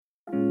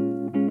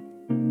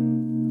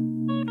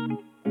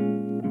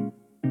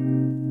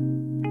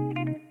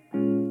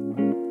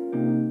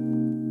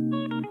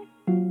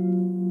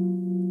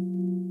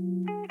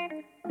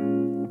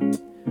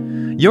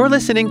You're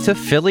listening to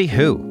Philly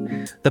Who,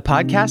 the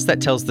podcast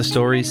that tells the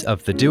stories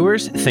of the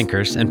doers,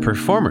 thinkers, and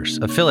performers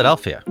of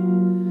Philadelphia.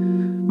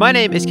 My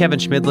name is Kevin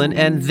Schmidlin,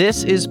 and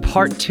this is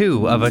part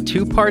 2 of a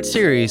 2-part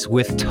series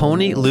with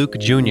Tony Luke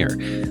Jr.,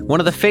 one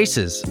of the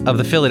faces of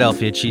the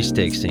Philadelphia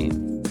cheesesteak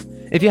scene.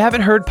 If you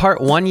haven't heard part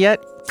 1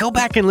 yet, go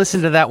back and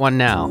listen to that one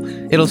now.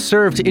 It'll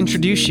serve to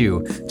introduce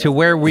you to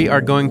where we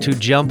are going to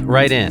jump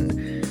right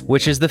in,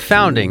 which is the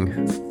founding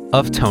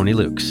of Tony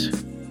Luke's.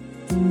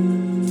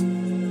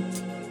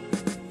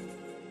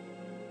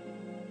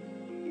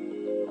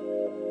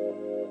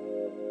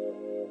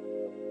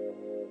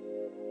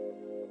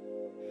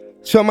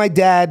 So my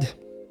dad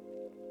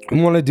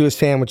wanted to do a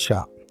sandwich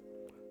shop.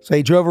 So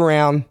he drove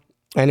around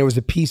and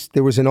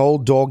there was an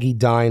old doggy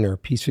diner,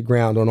 piece of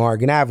ground on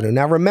Oregon Avenue.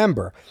 Now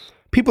remember,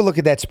 people look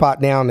at that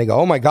spot now and they go,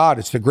 oh my God,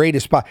 it's the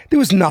greatest spot. There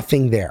was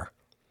nothing there.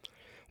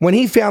 When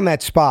he found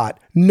that spot,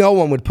 no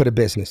one would put a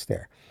business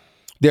there.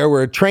 There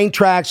were train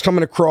tracks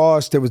coming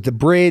across. There was the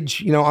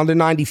bridge, under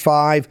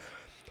 95.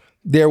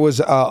 There was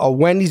a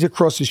Wendy's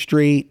across the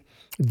street.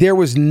 There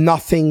was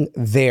nothing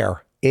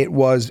there. It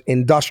was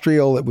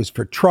industrial. It was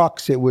for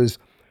trucks.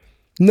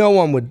 No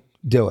one would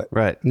do it.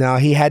 Right. Now,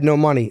 he had no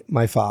money,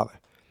 my father.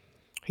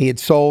 He had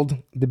sold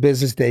the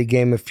business. They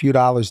gave him a few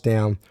dollars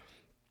down,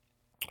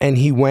 and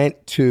he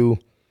went to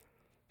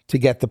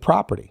get the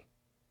property.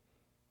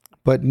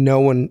 But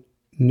no one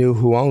knew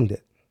who owned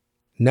it.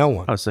 No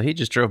one. Oh, so he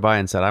just drove by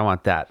and said, I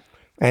want that.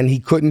 And he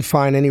couldn't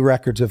find any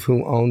records of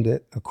who owned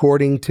it.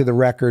 According to the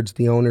records,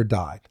 the owner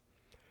died.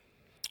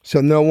 So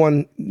no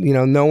one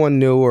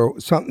knew or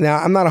something. Now,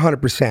 I'm not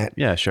 100%.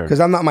 Yeah, sure. Because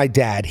I'm not my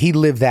dad. He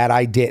lived that.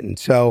 I didn't.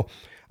 So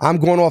I'm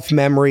going off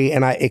memory,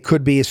 and it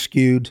could be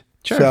skewed.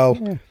 Sure. So,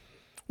 yeah.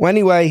 Well,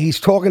 anyway, he's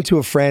talking to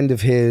a friend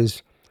of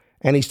his,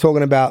 and he's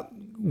talking about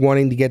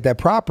wanting to get that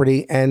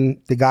property.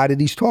 And the guy that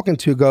he's talking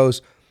to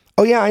goes,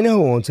 oh, yeah, I know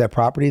who owns that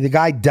property. The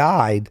guy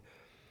died.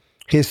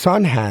 His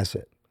son has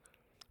it.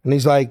 And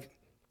he's like,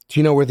 do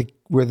you know where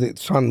the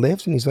son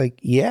lives? And he's like,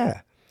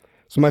 yeah.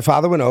 So my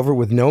father went over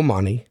with no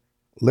money.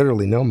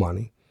 Literally no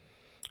money.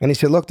 And he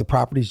said, look, the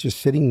property's just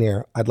sitting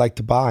there. I'd like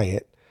to buy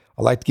it.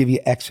 I'd like to give you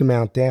X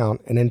amount down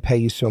and then pay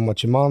you so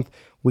much a month.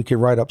 We could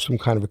write up some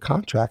kind of a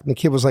contract. And the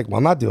kid was like, well,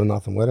 I'm not doing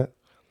nothing with it.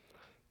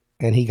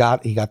 And he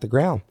got the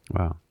ground.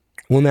 Wow.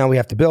 Well, now we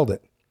have to build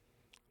it.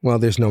 Well,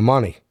 there's no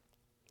money.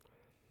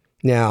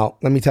 Now,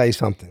 let me tell you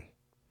something.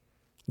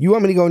 You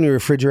want me to go in your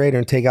refrigerator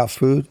and take out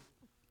food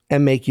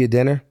and make you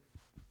dinner?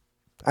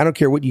 I don't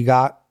care what you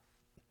got.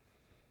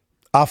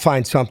 I'll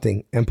find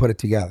something and put it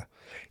together.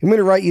 You want me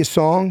to write you a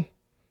song?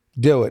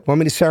 Do it. Want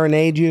me to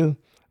serenade you?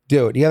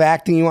 Do it. You have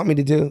acting you want me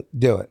to do?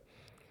 Do it.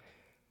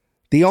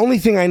 The only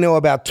thing I know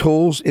about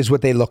tools is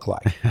what they look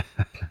like.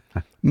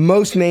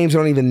 Most names I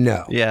don't even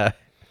know. Yeah.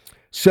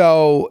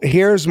 So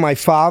here's my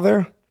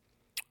father,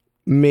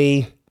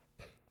 me,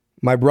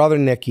 my brother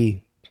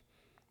Nicky,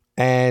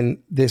 and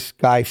this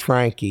guy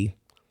Frankie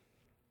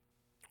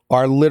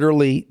are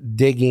literally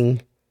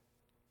digging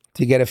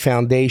to get a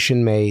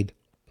foundation made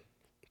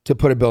to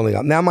put a building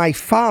up. Now my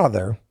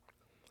father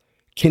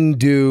can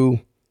do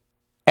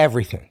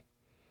everything.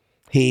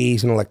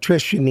 He's an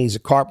electrician, he's a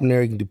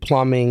carpenter, he can do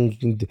plumbing, he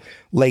can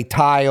lay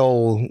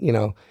tile,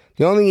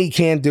 The only thing he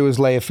can't do is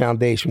lay a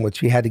foundation, which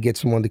he had to get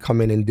someone to come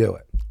in and do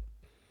it.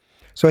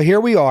 So here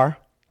we are,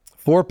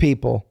 4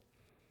 people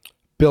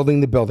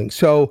building the building.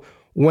 So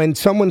when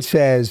someone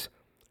says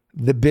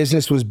the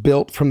business was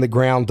built from the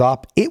ground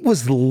up, it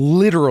was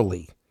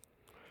literally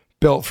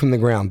built from the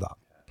ground up.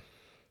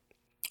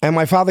 And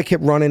my father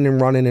kept running and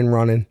running and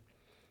running.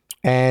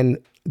 And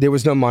there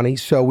was no money,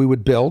 so we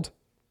would build,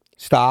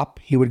 stop.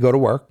 He would go to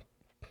work.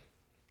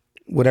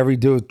 Whatever he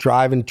do,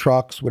 driving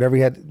trucks, whatever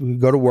he had, we'd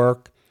go to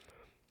work,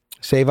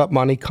 save up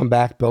money, come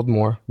back, build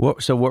more.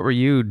 So what were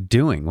you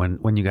doing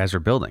when you guys were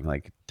building?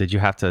 Like, did you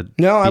have to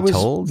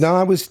told? No,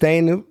 I was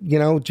staying,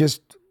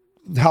 just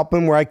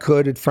helping where I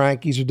could at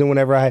Frankie's or doing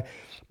whatever I had.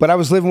 But I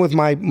was living with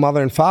my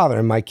mother and father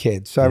and my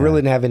kids, so I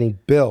really didn't have any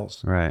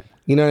bills. Right.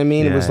 You know what I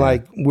mean? Yeah, it was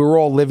like we were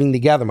all living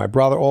together, my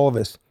brother, all of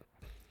us.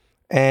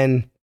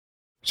 And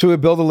so we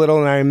built a little,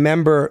 and I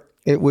remember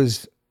it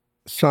was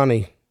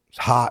sunny, it was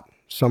hot,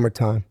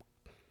 summertime.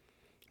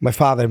 My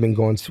father had been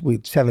going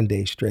 7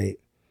 days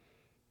straight,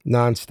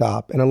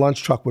 nonstop, and a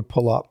lunch truck would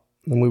pull up,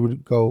 and we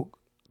would go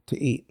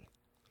to eat.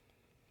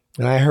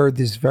 And I heard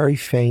this very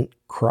faint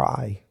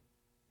cry.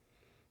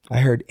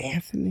 I heard,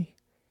 Anthony,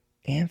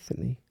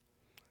 Anthony,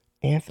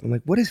 Anthony. I'm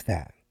like, what is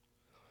that?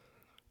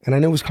 And I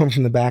knew it was coming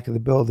from the back of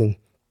the building.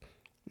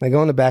 I go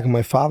in the back, and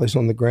my father's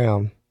on the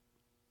ground,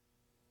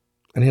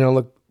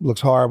 and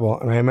looks horrible.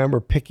 And I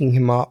remember picking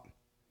him up,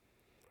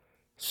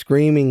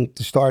 screaming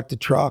to start the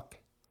truck,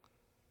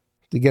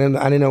 to get him.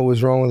 I didn't know what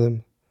was wrong with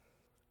him.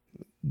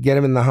 Get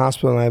him in the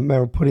hospital. And I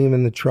remember putting him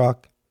in the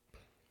truck. I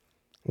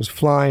was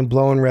flying,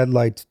 blowing red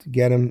lights to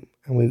get him.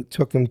 And we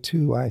took him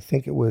to, I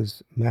think it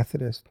was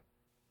Methodist.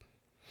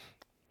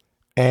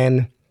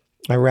 And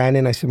I ran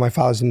in. I said, my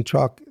father's in the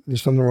truck.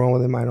 There's something wrong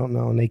with him. I don't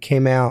know. And they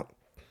came out.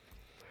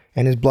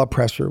 And his blood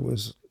pressure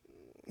was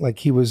like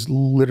he was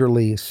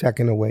literally a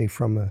second away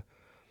from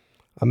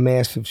a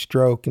massive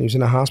stroke, and he was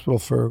in the hospital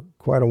for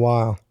quite a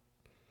while,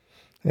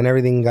 and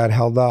everything got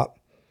held up.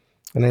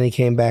 And then he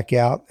came back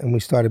out, and we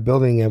started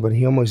building again, but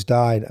he almost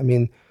died. I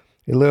mean,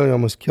 it literally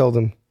almost killed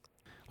him.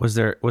 Was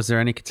there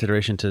any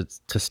consideration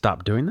to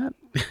stop doing that?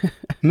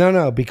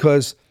 No,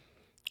 because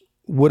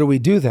what do we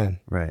do then?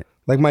 Right.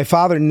 Like, my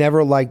father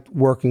never liked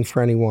working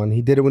for anyone.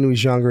 He did it when he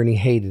was younger, and he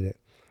hated it.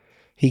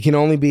 He can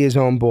only be his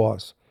own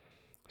boss.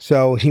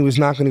 So he was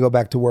not going to go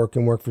back to work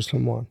and work for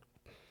someone.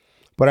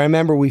 But I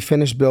remember we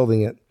finished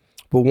building it.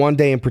 But one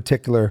day in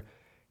particular,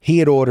 he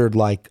had ordered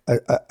like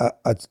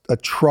a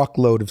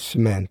truckload of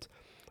cement.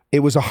 It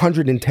was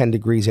 110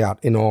 degrees out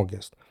in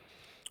August.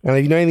 And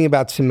if you know anything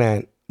about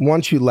cement,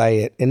 once you lay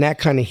it in that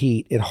kind of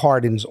heat, it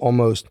hardens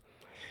almost.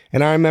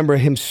 And I remember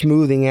him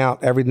smoothing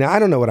out everything. I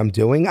don't know what I'm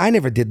doing. I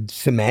never did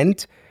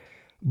cement,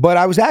 but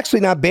I was actually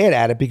not bad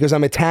at it because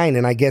I'm Italian,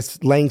 and I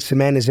guess laying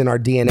cement is in our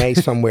DNA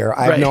somewhere.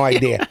 I have no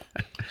idea.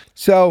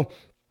 So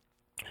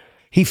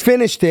he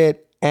finished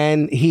it,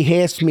 and he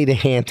asked me to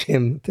hand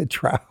him the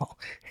trowel,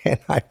 and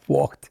I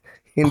walked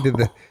into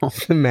the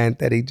cement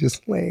that he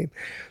just laid.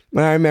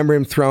 And I remember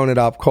him throwing it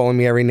up, calling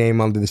me every name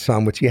under the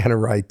sun, which he had a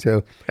right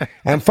to.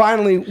 And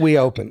finally, we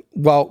opened.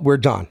 Well, we're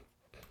done.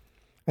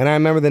 And I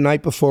remember the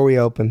night before we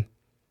opened,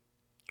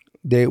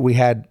 I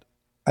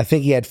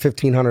think he had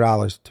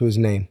 $1,500 to his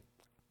name.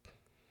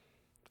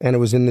 And it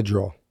was in the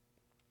drawer.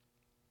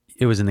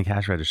 It was in the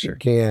cash register.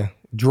 Yeah,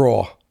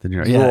 drawer. The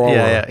drawer.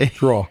 Yeah.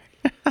 Drawer.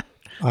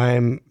 I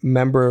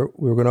remember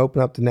we were going to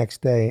open up the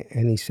next day,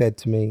 and he said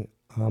to me,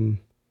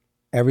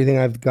 everything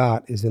I've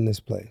got is in this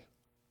place.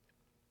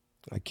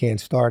 I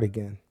can't start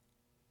again.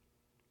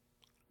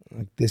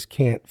 Like, this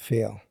can't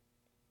fail,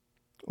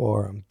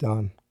 or I'm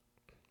done.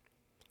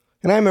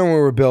 And I remember when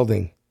we were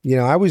building,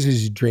 I was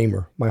just a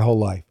dreamer my whole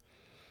life.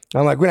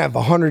 I'm like, we're going to have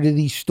 100 of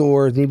these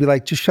stores. And he'd be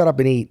like, just shut up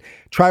and eat.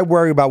 Try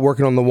worry about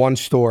working on the one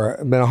store.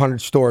 I've been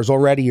 100 stores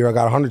already. I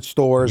got 100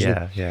 stores.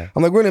 Yeah.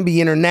 I'm like, we're going to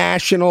be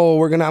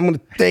international. I'm going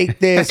to take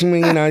this.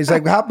 And he's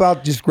like, how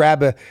about just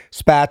grab a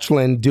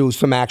spatula and do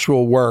some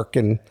actual work?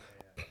 And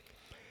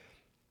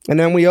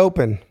then we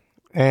open.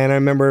 And I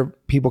remember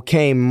people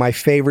came. My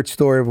favorite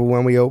story of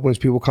when we opened was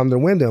people come to the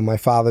window. My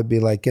father would be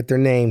like, get their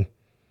name.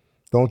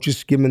 Don't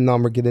just give them a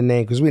number, get a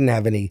name. Because we didn't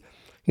have any,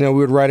 we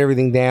would write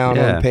everything down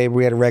on paper.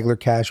 We had a regular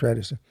cash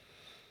register.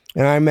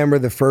 And I remember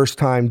the first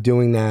time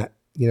doing that,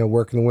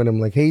 working the window. I'm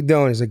like, how you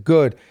doing? He's like,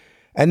 good.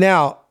 And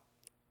now,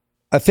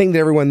 a thing that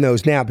everyone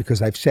knows now,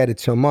 because I've said it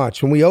so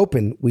much, when we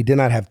opened, we did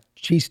not have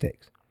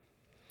cheesesteaks.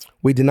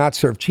 We did not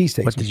serve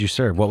cheesesteaks. What did you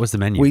serve? What was the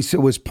menu? It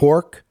was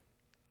pork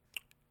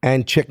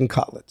and chicken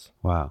cutlets.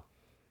 Wow.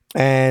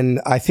 And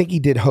I think he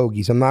did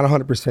hoagies. I'm not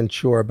 100%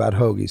 sure about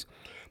hoagies.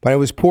 But it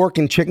was pork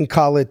and chicken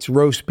cutlets,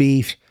 roast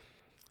beef,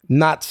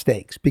 not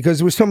steaks. Because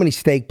there were so many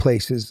steak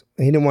places.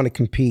 He didn't want to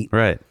compete.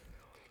 Right.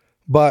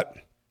 But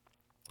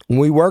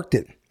we worked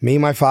it. Me,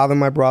 my father,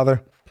 my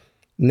brother,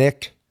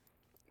 Nick,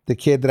 the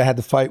kid that I had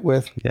to fight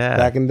with. Yeah.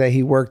 Back in the day,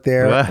 he worked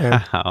there.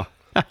 Wow.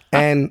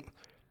 And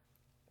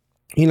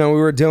we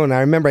were doing, I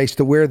remember I used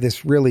to wear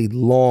this really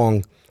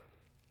long,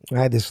 I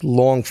had this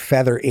long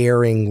feather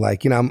earring,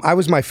 I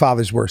was my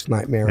father's worst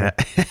nightmare.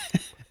 Yeah.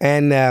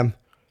 And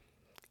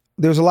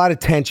there was a lot of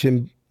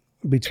tension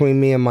between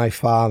me and my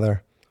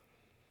father.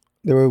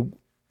 There were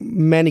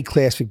many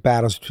classic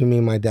battles between me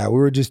and my dad. We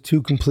were just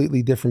two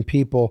completely different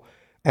people,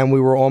 and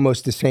we were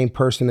almost the same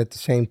person at the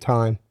same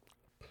time.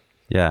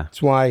 Yeah.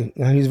 That's why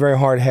he's very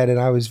hard-headed.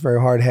 I was very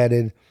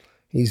hard-headed.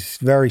 He's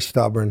very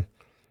stubborn.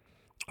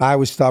 I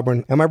was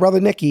stubborn. And my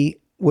brother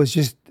Nicky was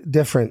just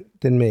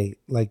different than me.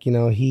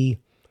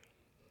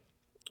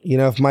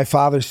 If my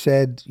father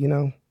said,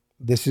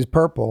 this is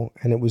purple,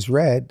 and it was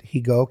red,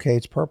 he'd go, okay,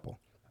 it's purple.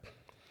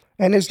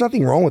 And there's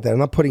nothing wrong with that. I'm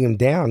not putting him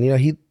down.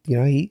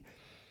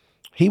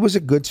 He was a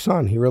good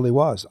son. He really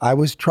was. I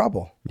was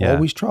trouble. Yeah.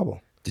 Always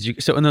trouble.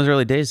 So in those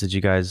early days, did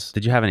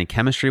you have any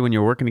chemistry when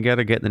you were working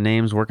together, getting the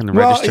names, working the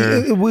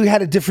register? We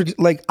had a different,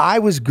 I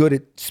was good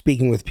at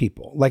speaking with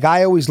people.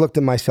 I always looked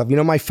at myself,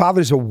 my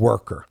father's a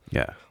worker.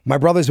 Yeah. My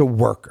brother's a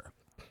worker.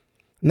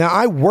 Now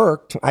I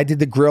worked, I did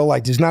the grill.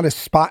 There's not a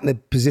spot in a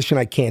position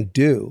I can't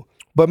do.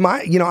 But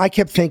I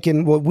kept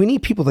thinking, well, we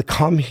need people to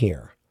come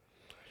here.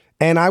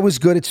 And I was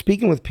good at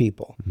speaking with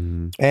people.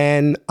 Mm-hmm.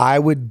 And I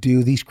would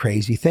do these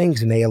crazy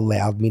things, and they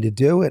allowed me to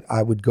do it.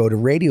 I would go to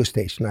radio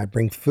station. I'd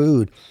bring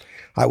food.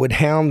 I would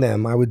hound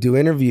them. I would do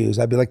interviews.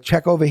 I'd be like,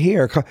 check over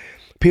here.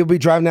 People be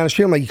driving down the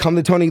street. I'm like, you come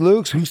to Tony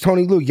Luke's? Who's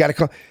Tony Luke? You got to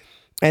come.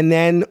 And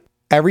then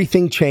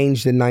everything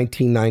changed in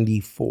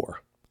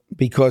 1994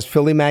 because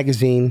Philly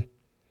Magazine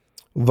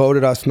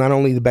voted us not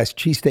only the best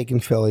cheesesteak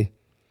in Philly,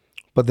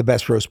 but the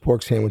best roast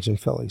pork sandwich in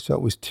Philly. So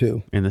it was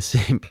 2. In the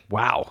same,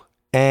 wow.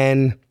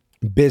 And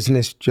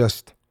business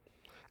just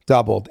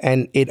doubled,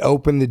 and it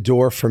opened the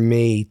door for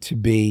me to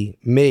be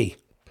me.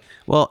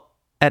 Well,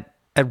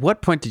 at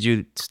what point did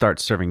you start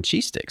serving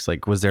cheesesteaks?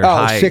 Was there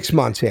 6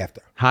 months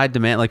after. High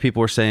demand? People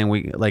were saying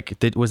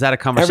was that a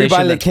conversation?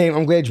 Everybody that came,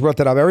 I'm glad you brought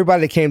that up.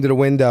 Everybody that came to the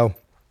window,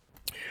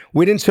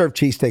 we didn't serve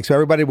cheesesteak, so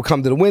everybody would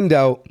come to the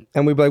window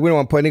and we'd be like, we don't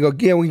want to put it. And they go,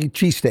 yeah, we get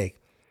cheesesteak.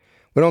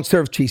 We don't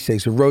serve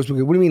cheesesteaks. So Rose, what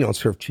do you mean you don't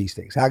serve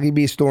cheesesteaks? How can you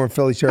be a store in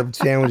Philly serving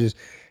sandwiches?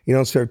 You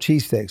don't serve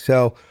cheesesteaks.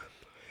 So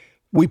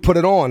we put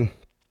it on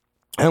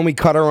and we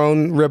cut our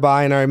own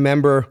ribeye. And I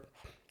remember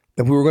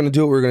if we were going to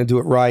do it, we were going to do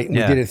it right. And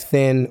we did it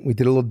thin. We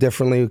did it a little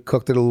differently. We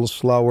cooked it a little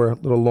slower, a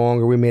little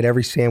longer. We made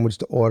every sandwich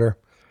to order.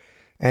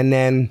 And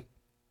then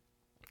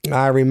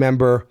I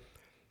remember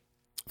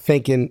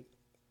thinking,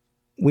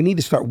 we need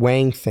to start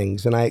weighing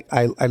things. And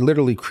I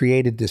literally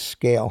created this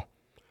scale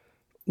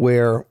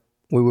where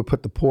we would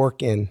put the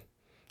pork in.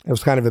 It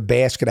was kind of a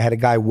basket. I had a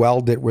guy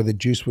weld it where the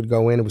juice would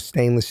go in. It was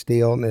stainless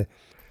steel. And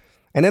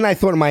then I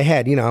thought in my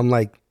head, I'm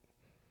like,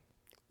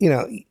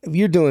 if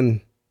you're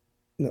doing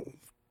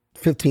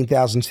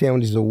 15,000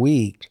 sandwiches a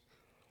week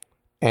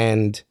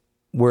and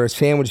where a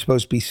sandwich is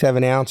supposed to be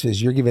 7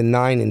 ounces, you're giving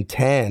 9 and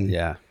 10.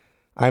 Yeah.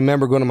 I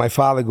remember going to my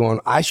father going,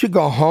 I should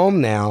go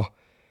home now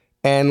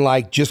and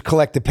like just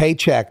collect a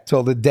paycheck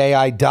till the day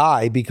I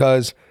die,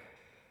 because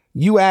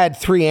you add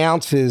 3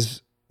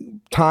 ounces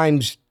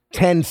times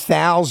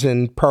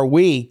 10,000 per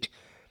week,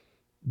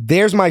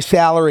 there's my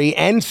salary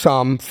and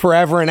some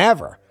forever and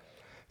ever.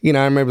 I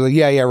remember like,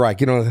 yeah, right.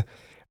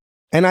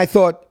 And I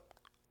thought,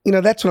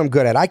 that's what I'm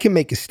good at. I can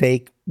make a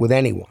steak with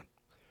anyone.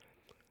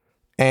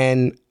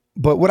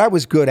 But what I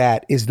was good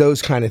at is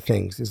those kind of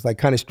things. It's like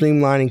kind of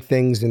streamlining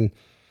things and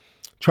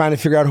trying to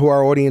figure out who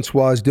our audience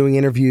was, doing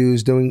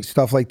interviews, doing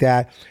stuff like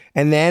that.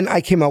 And then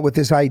I came up with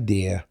this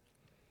idea.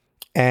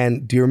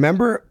 And do you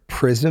remember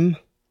Prism?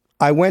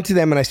 I went to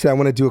them and I said, I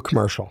want to do a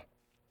commercial.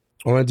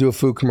 I want to do a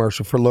food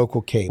commercial for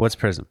local cable. What's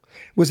Prism?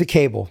 It was a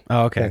cable.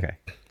 Oh, okay.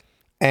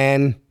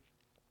 And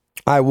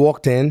I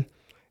walked in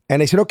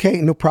and they said, okay,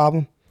 no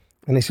problem.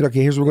 And they said,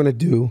 okay, here's what we're going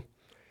to do.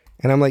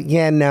 And I'm like,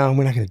 yeah, no,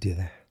 we're not going to do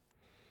that.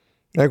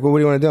 They're like, well, what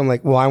do you want to do? I'm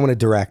like, well, I want to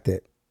direct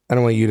it. I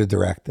don't want you to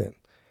direct it.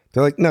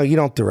 They're like, no, you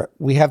don't direct.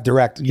 We have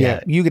direct. Yeah.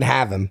 You can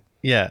have him.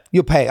 Yeah.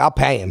 You'll pay. I'll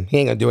pay him. He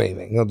ain't going to do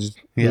anything. He'll just,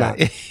 not.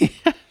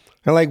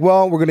 They're like,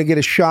 well, we're going to get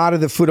a shot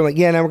of the food. I'm like,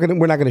 yeah, no,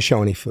 we're not going to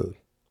show any food.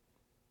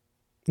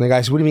 And the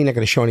guy said, what do you mean not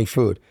going to show any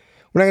food?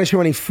 We're not going to show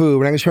any food.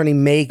 We're not going to show any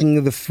making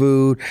of the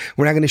food.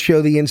 We're not going to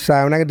show the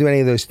inside. We're not going to do any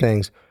of those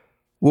things.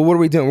 Well, what are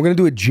we doing? We're going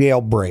to do a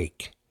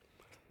jailbreak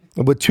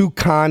with 2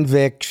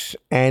 convicts,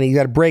 and he's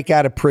got to break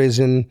out of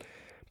prison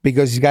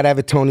because he's got to have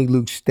a Tony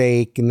Luke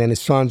steak, and then his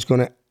son's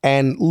going to,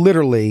 and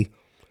literally,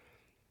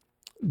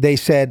 they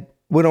said,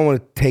 we don't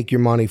want to take your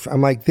money.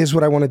 I'm like, this is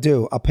what I want to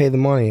do. I'll pay the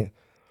money.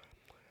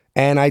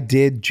 And I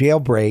did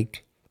Jailbreak,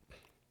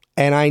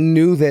 and I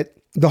knew that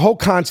the whole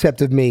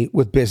concept of me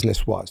with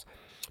business was,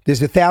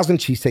 there's 1,000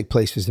 cheesesteak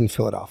places in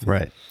Philadelphia.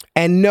 Right.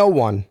 And no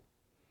one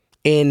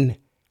in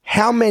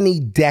how many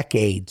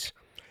decades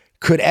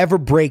could ever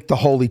break the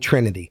Holy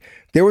Trinity.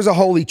 There was a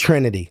Holy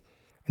Trinity,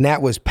 and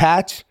that was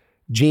Pat's,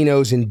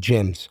 Gino's, and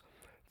Jim's.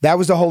 That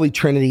was the Holy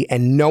Trinity,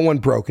 and no one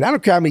broke it. I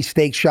don't care how many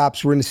steak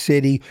shops were in the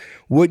city.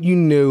 What you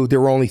knew,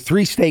 there were only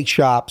 3 steak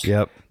shops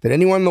that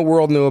anyone in the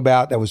world knew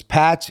about. That was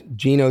Pat's,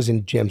 Gino's,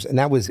 and Jim's, and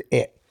that was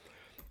it.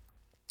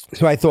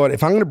 So I thought,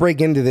 if I'm going to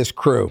break into this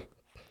crew,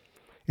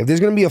 if there's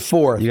going to be a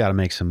 4th, you got to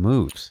make some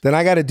moves. Then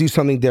I got to do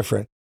something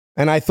different.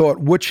 And I thought,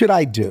 what should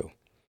I do?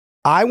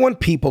 I want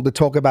people to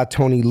talk about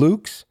Tony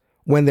Luke's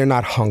when they're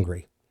not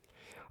hungry.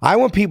 I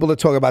want people to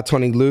talk about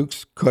Tony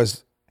Luke's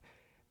because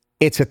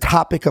it's a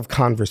topic of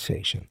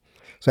conversation.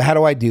 So how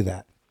do I do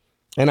that?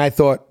 And I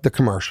thought, the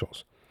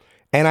commercials.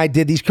 And I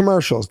did these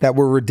commercials that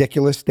were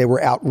ridiculous. They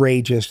were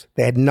outrageous.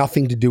 They had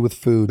nothing to do with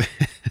food.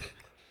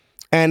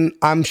 And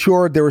I'm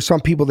sure there were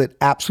some people that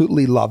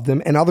absolutely loved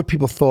them. And other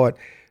people thought,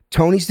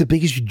 Tony's the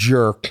biggest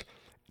jerk,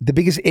 the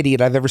biggest idiot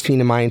I've ever seen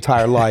in my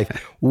entire life.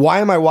 Why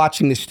am I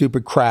watching this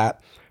stupid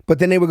crap? But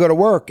then they would go to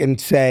work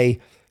and say,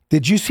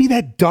 did you see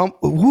that dumb,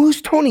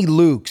 who's Tony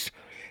Luke's?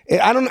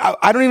 I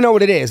don't even know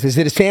what it is. Is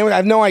it a sandwich? I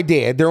have no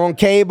idea. They're on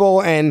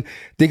cable and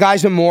the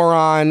guy's a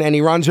moron and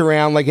he runs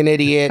around like an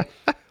idiot.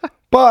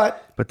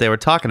 But they were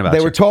talking about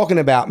They were talking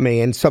about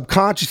me. And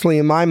subconsciously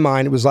in my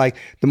mind, it was like,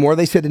 the more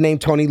they said the name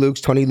Tony Luke's,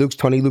 Tony Luke's,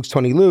 Tony Luke's,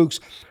 Tony Luke's,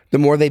 the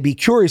more they'd be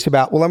curious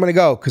about, well, I'm going to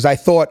go. Because I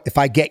thought if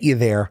I get you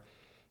there,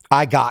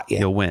 I got you.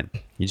 You'll win.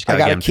 You just got to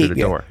get them through the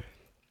door.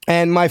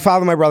 And my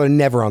father and my brother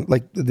never,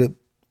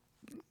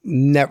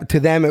 never, to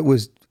them, it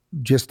was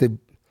just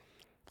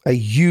a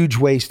huge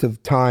waste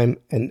of time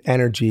and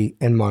energy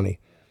and money.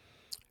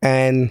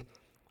 And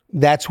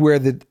that's where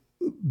the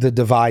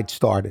divide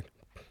started.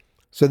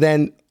 So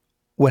then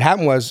what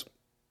happened was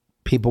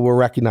people were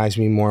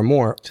recognizing me more and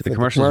more. So the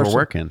commercials were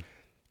working.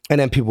 And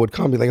then people would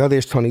come and be like, oh,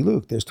 there's Tony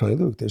Luke, there's Tony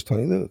Luke, there's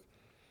Tony Luke.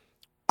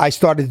 I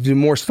started to do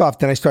more stuff.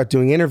 Then I started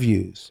doing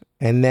interviews.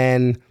 And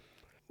then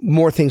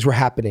more things were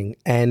happening.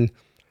 And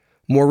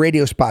more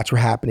radio spots were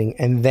happening.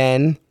 And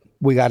then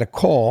we got a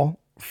call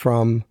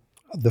from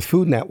the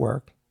Food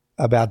Network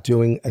about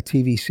doing a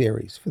TV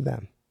series for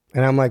them.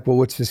 And I'm like, well,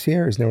 what's the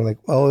series? And they were like,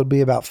 well, it'll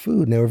be about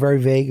food. And they were very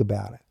vague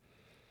about it.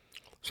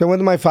 So I went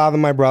to my father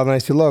and my brother and I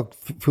said, look,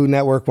 Food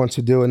Network wants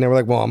to do it. And they were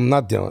like, well, I'm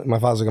not doing it. My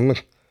father's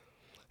like,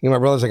 my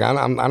brother's like, I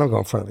don't go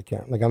in front of the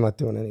camera. Like, I'm not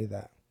doing any of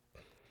that.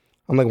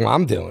 I'm like, well,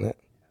 I'm doing it.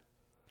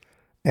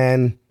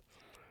 And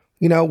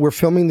we're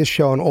filming the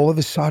show, and all of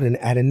a sudden,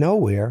 out of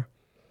nowhere,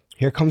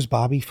 here comes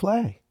Bobby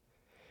Flay.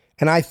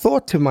 And I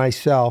thought to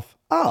myself,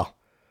 oh,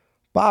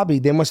 Bobby,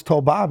 they must have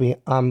told Bobby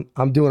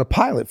I'm doing a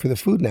pilot for the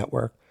Food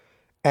Network.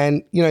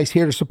 And, he's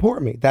here to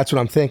support me. That's what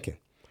I'm thinking.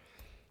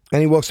 And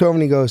he walks over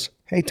and he goes,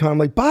 hey, Tom. I'm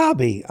like,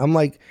 Bobby. I'm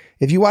like,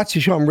 if you watch the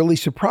show, I'm really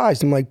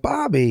surprised. I'm like,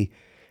 Bobby.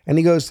 And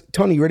he goes,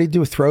 Tony, you ready to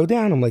do a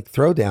throwdown? I'm like,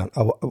 throwdown?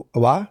 A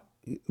what?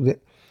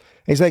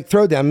 He's like,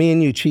 throwdown, me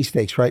and you,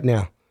 cheesesteaks right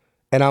now.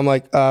 And I'm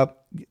like,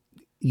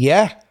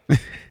 yeah.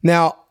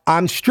 Now,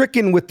 I'm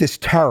stricken with this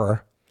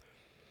terror.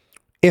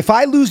 If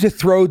I lose a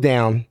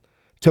throwdown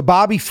to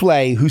Bobby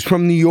Flay, who's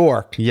from New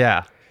York,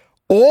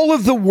 all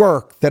of the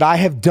work that I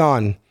have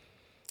done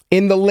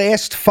in the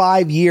last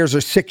 5 years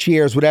or 6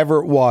 years, whatever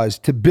it was,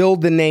 to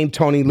build the name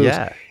Tony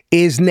Luke's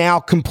is now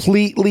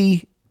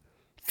completely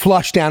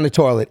flushed down the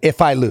toilet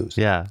if I lose.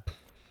 Yeah.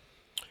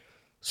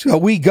 So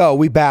we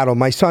battle.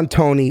 My son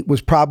Tony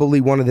was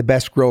probably one of the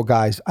best grill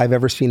guys I've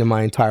ever seen in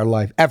my entire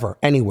life, ever,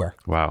 anywhere.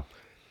 Wow.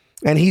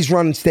 And he's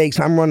running steaks,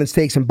 I'm running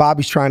steaks, and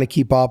Bobby's trying to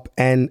keep up.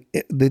 And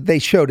they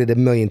showed it a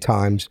million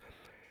times.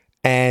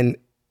 And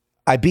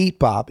I beat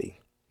Bobby.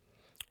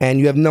 And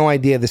you have no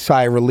idea the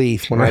sigh of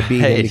relief when I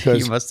beat him,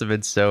 because you must have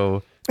been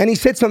so. And he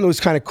said something that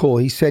was kind of cool.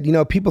 He said,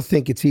 people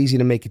think it's easy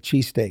to make a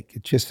cheesesteak.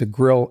 It's just a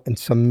grill and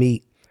some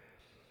meat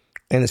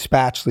and a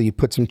spatula. You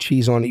put some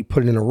cheese on it, you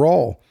put it in a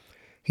roll.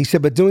 He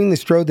said, but doing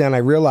this throwdown, I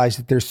realized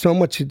that there's so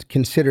much to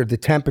consider: the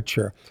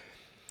temperature,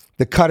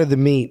 the cut of the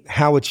meat,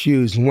 how it's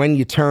used, when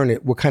you turn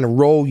it, what kind of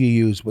roll you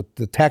use, with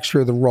the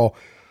texture of the roll.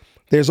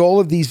 There's all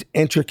of these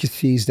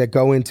intricacies that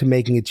go into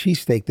making a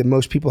cheesesteak that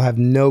most people have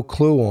no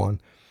clue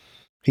on.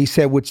 He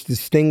said, which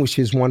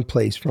distinguishes one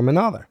place from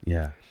another.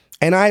 Yeah.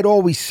 And I had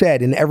always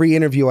said in every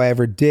interview I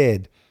ever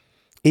did,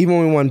 even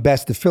when we won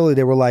Best of Philly,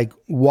 they were like,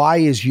 why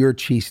is your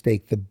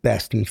cheesesteak the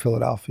best in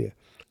Philadelphia?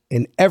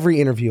 In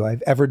every interview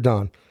I've ever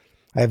done,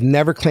 I have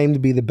never claimed to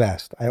be the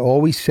best. I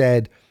always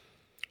said,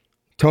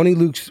 Tony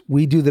Luke's,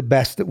 we do the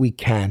best that we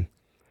can.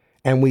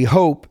 And we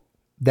hope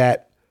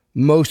that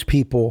most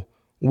people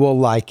will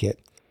like it.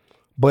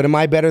 But am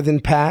I better than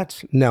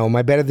Pat's? No. Am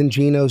I better than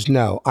Gino's?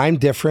 No. I'm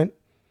different.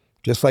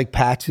 Just like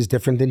Pat's is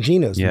different than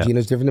Gino's. And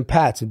Gino's different than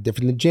Pat's and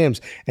different than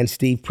Jim's and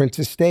Steve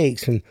Prince's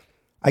Steaks. And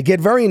I get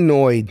very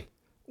annoyed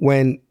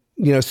when,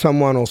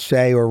 someone will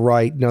say or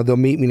write, they'll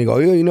meet me and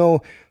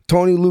go,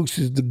 Tony Luke's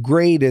is the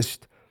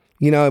greatest,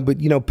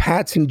 but,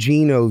 Pat's and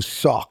Gino's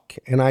suck.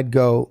 And I'd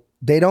go,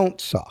 they don't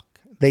suck.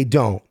 They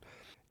don't.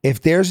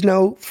 If there's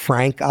no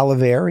Frank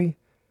Oliveri,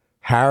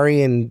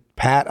 Harry and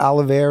Pat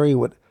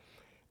Oliveri,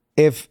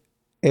 if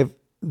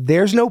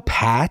there's no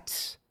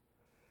Pat's,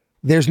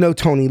 there's no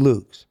Tony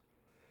Luke's.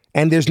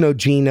 And there's no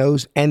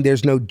Gino's, and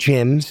there's no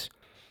Jim's,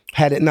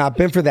 had it not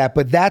been for that.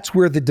 But that's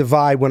where the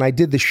divide, when I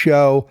did the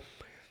show,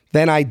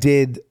 then I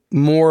did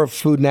more of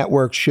Food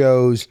Network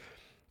shows,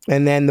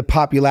 and then the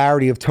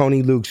popularity of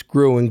Tony Luke's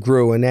grew and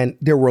grew. And then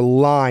there were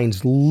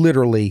lines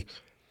literally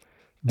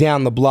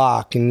down the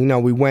block.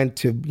 And, we went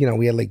to,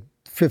 we had like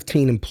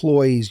 15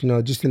 employees,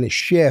 just in a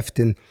shift.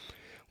 And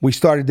we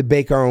started to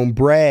bake our own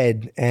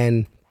bread,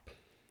 and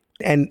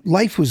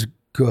life was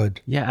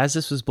good. Yeah, as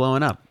this was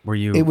blowing up, were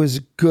you? It was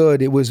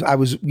good. I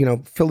was,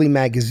 Philly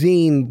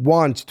Magazine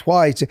once,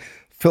 twice,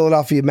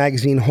 Philadelphia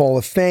Magazine Hall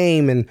of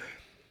Fame. And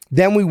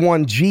then we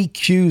won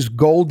GQ's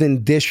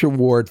Golden Dish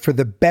Award for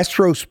the best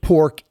roast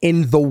pork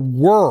in the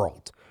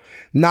world.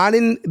 Not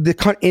in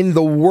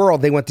the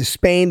world. They went to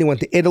Spain, they went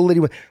to Italy.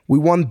 We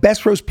won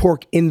best roast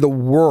pork in the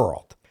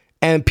world.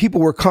 And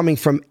people were coming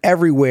from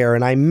everywhere.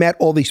 And I met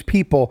all these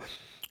people.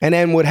 And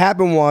then what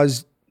happened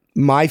was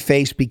my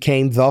face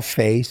became the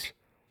face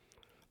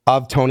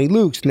of Tony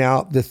Luke's.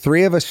 Now, the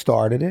three of us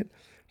started it.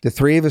 The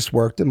three of us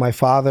worked it, my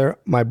father,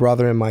 my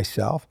brother, and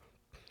myself.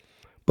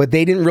 But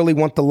they didn't really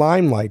want the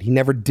limelight. He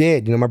never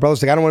did. My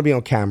brother's like, I don't want to be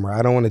on camera.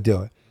 I don't want to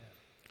do it.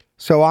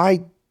 So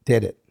I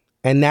did it.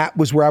 And that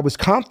was where I was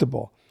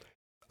comfortable.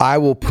 I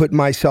will put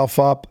myself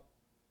up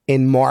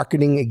in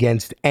marketing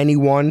against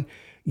anyone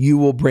you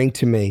will bring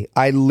to me.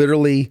 I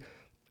literally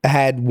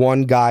had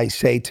one guy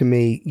say to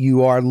me,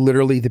 you are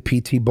literally the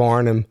P.T.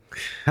 Barnum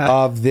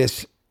of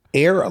this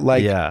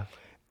era.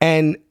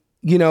 And,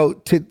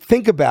 to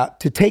think about,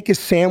 to take a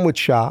sandwich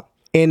shop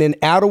in an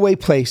out-of-way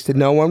place that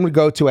no one would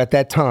go to at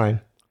that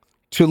time,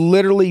 to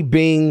literally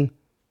being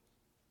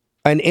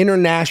an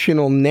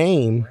international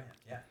name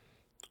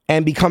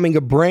and becoming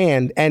a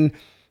brand. And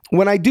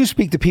when I do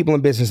speak to people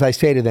in business, I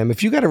say to them,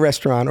 if you got a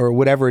restaurant or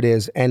whatever it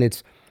is, and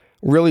it's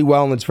really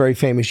well and it's very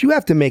famous, you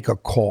have to make a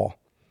call.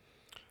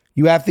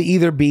 You have to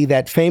either be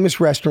that famous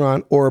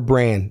restaurant or a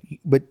brand,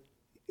 but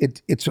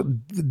it's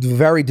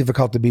very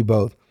difficult to be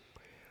both.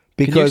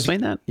 Can you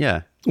explain that?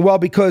 Yeah. Well,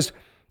 because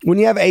when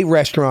you have a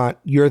restaurant,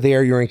 you're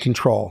there, you're in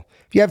control.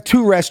 If you have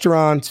two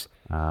restaurants,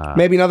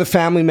 maybe another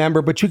family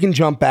member, but you can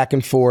jump back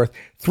and forth.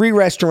 3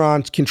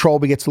 restaurants, control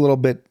gets a little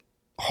bit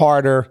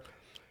harder.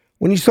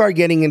 When you start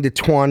getting into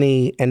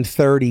 20 and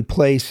 30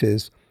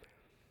 places,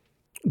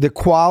 the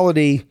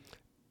quality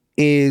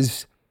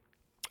is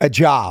a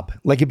job.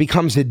 Like, it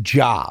becomes a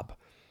job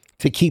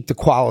to keep the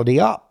quality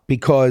up,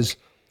 because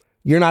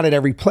you're not at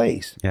every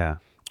place. Yeah.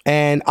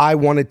 And I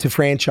wanted to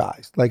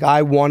franchise. Like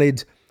I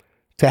wanted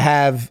to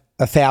have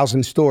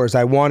 1,000 stores.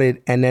 And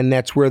then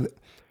that's where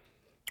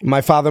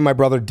my father and my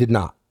brother did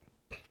not.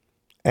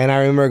 And I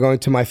remember going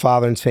to my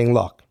father and saying,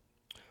 look,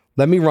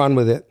 let me run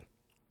with it.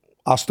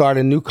 I'll start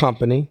a new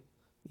company.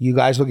 You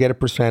guys will get a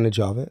percentage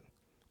of it.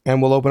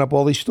 And we'll open up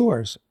all these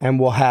stores. And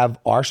we'll have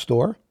our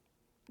store,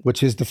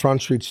 which is the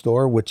Front Street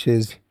store, which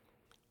is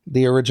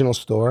the original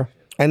store.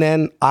 And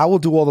then I will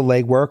do all the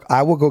legwork.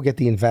 I will go get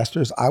the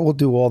investors. I will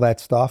do all that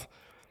stuff.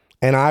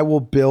 And I will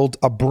build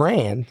a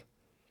brand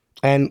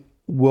and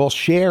we'll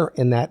share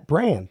in that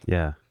brand.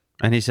 Yeah.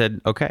 And he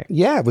said, okay.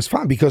 Yeah, it was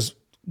fun because,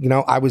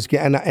 I was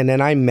getting, and then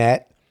I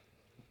met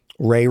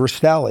Ray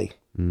Rostelli.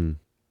 And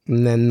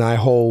then my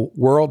whole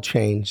world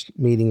changed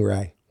meeting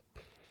Ray.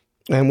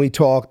 And we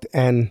talked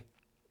and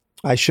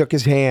I shook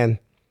his hand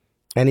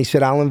and he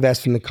said, I'll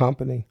invest in the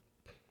company.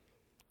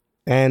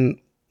 And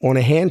on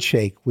a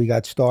handshake, we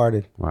got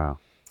started. Wow.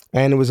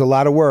 And it was a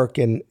lot of work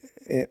and,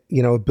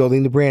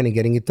 building the brand and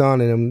getting it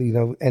done.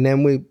 And, and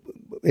then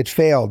it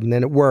failed and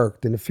then it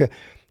worked and it failed.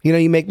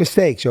 You make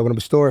mistakes. You open up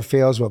a store, it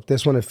fails. Well,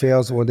 this one, it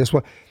fails. Well, this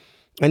one.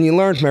 And you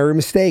learn from every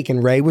mistake.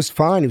 And Ray was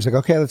fine. He was like,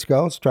 okay, let's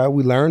go. Let's try.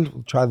 We learned.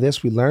 We'll try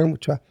this. We learned. We'll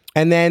try.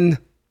 And then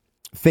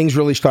things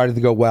really started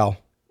to go well,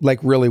 like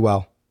really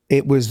well.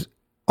 It was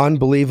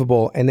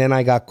unbelievable. And then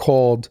I got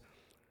called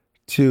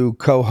to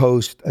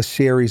co-host a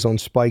series on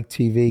Spike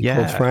TV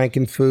called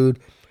Frankenfood.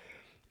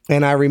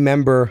 And I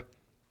remember,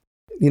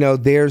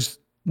 there's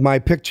my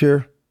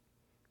picture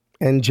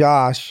and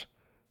Josh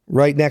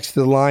right next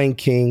to the Lion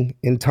King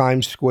in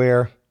Times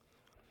Square,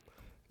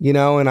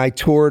 and I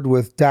toured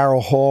with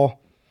Daryl Hall,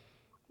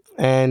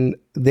 and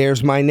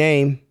there's my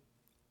name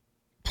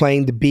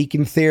playing the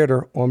Beacon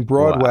Theater on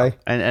Broadway. Wow.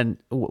 And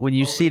when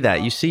you see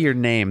that, you see your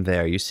name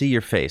there, you see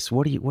your face.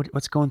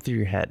 What's going through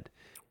your head?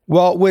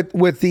 Well,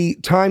 with the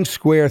Times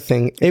Square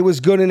thing, it was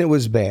good and it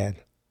was bad.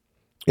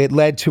 It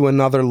led to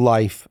another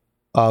life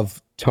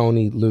of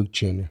Tony Luke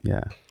Jr.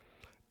 Yeah.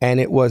 And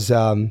it was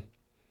a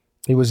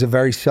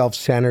very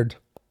self-centered,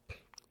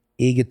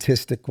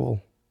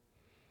 egotistical.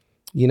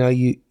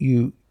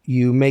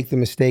 You make the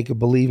mistake of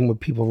believing what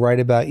people write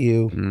about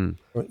you.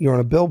 You're on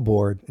a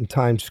billboard in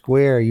Times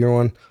Square. You're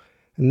on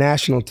a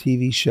national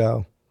TV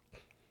show.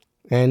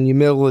 And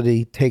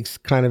humility takes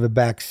kind of a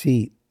back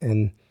seat.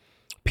 And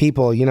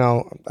people,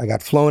 I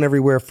got flown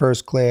everywhere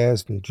first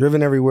class and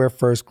driven everywhere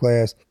first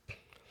class.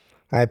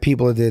 I had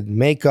people that did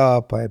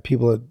makeup. I had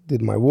people that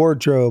did my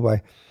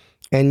wardrobe.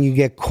 And you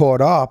get caught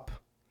up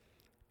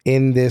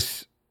in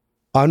this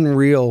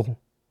unreal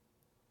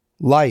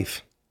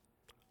life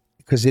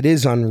because it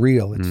is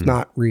unreal. It's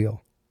not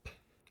real.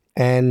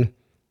 And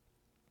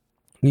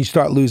you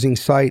start losing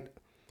sight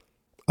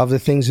of the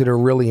things that are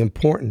really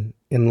important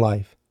in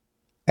life.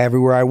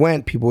 Everywhere I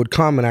went, people would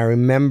come, and I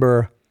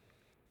remember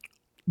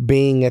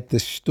being at the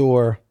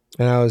store,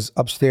 and I was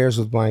upstairs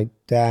with my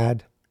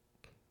dad,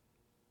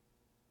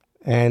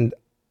 and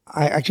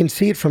I can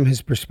see it from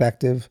his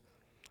perspective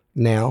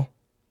now.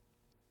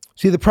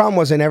 See, the problem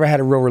was I never had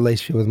a real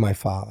relationship with my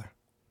father.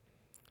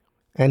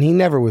 And he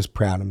never was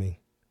proud of me.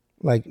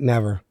 Like,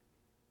 never.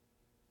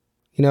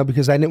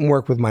 Because I didn't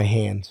work with my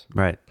hands.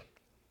 Right.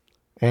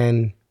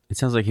 And it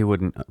sounds like he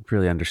wouldn't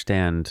really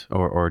understand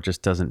or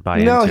just doesn't buy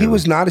into. No, he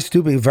was not a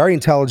stupid, very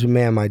intelligent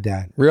man, my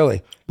dad,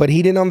 really. But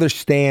he didn't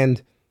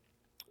understand,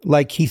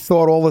 like, he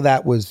thought all of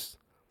that was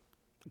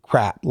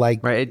crap.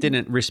 Like, right, it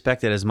didn't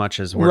respect it as much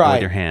as working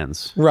with your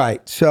hands.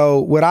 Right. So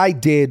what I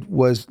did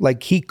was,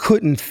 like, he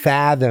couldn't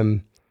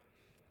fathom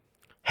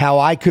how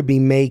I could be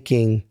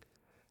making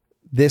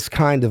this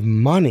kind of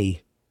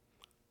money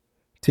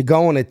to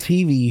go on a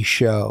TV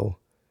show,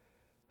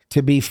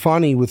 to be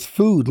funny with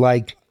food.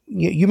 Like,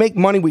 you make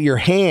money with your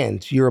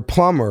hands. You're a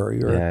plumber.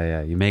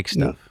 You make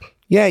stuff.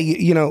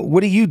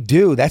 What do you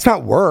do? That's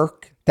not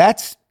work.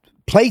 That's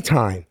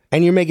playtime.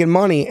 And you're making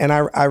money. And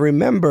I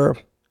remember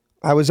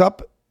I was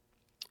up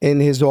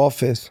in his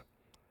office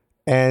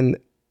and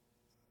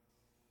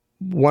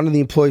one of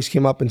the employees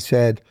came up and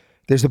said,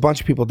 there's a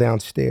bunch of people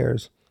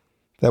downstairs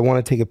that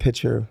want to take a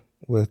picture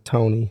with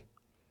Tony.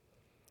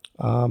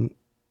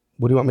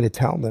 What do you want me to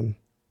tell them?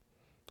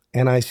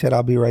 And I said,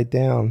 I'll be right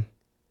down.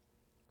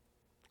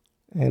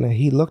 And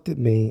he looked at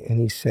me and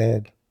he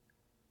said,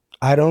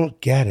 I don't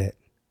get it.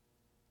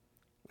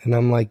 And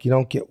I'm like, you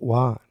don't get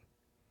what?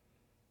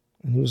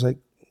 And he was like,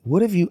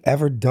 what have you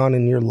ever done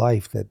in your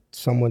life that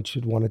someone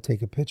should want to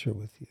take a picture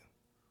with you?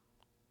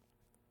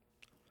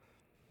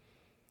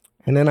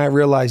 And then I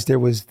realized there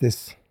was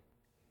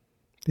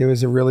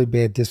a really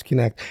bad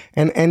disconnect.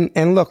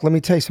 And look, let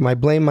me tell you something. I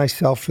blame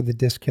myself for the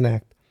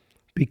disconnect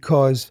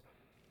because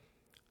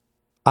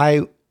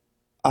I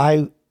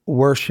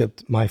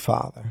worshiped my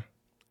father.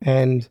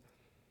 And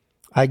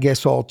I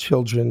guess all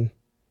children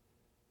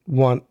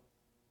want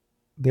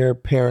their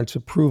parents'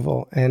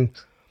 approval. And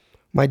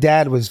my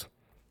dad was,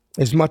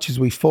 as much as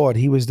we fought,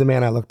 he was the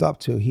man I looked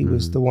up to. He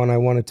was the one I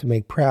wanted to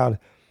make proud.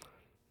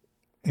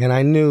 And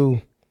I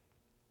knew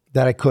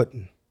that I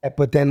couldn't.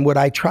 But then what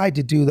I tried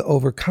to do to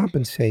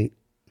overcompensate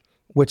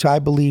which I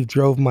believe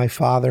drove my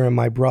father and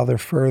my brother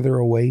further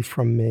away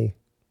from me,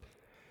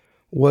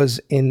 was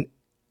in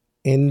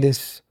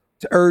this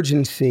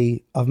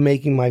urgency of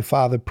making my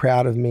father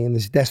proud of me and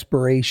this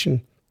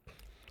desperation.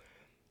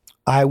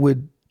 I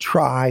would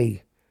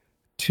try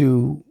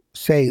to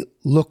say,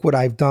 look what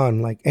I've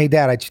done. Like, hey,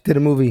 Dad, I just did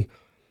a movie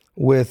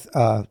with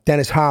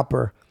Dennis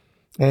Hopper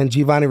and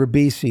Giovanni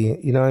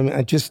Ribisi. You know what I mean?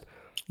 I just,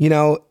 you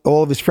know,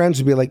 all of his friends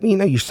would be like, you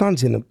know, your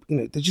son's in a, you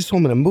know, they're just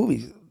home in a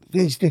movie.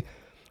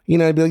 You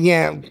know, I'd be like,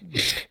 yeah.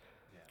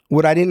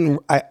 What I didn't,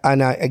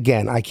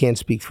 again, I can't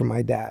speak for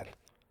my dad.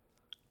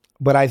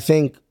 But I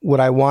think what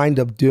I wind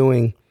up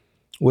doing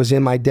was,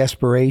 in my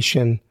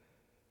desperation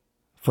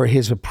for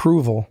his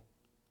approval,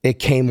 it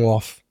came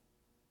off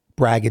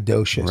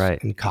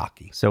braggadocious and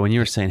cocky. So when you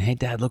were saying, hey,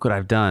 Dad, look what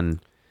I've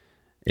done,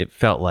 it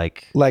felt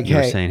like you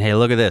were hey, saying, hey,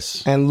 look at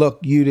this. And look,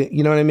 you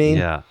know what I mean?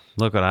 Yeah,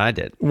 look what I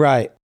did.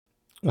 Right.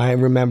 I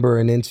remember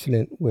an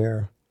incident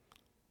where,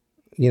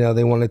 you know,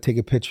 they wanted to take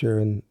a picture,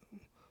 and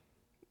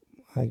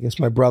I guess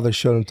my brother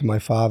showed him to my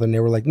father, and they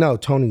were like, no,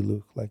 Tony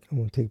Luke. Like, I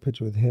want to take a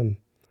picture with him.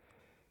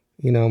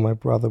 You know, my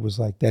brother was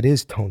like, that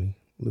is Tony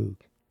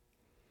Luke.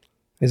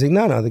 He's like,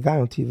 no, the guy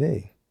on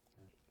TV.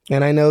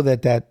 And I know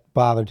that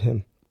bothered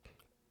him.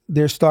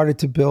 There started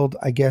to build,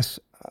 I guess,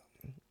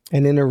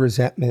 an inner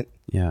resentment.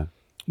 Yeah.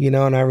 You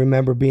know, and I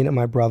remember being at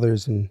my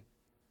brother's, and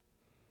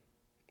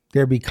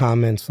there'd be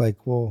comments like,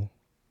 well,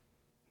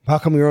 how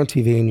come you're on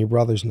TV and your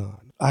brother's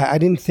not? I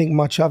didn't think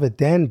much of it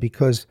then,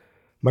 because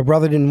my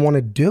brother didn't want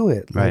to do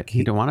it. Right. Like, he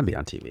didn't want to be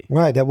on TV.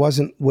 Right. That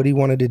wasn't what he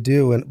wanted to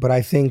do. But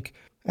I think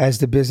as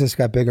the business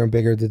got bigger and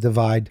bigger, the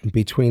divide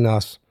between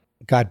us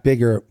got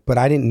bigger. But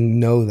I didn't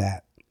know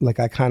that. Like,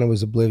 I kind of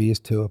was oblivious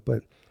to it.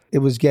 But it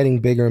was getting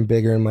bigger and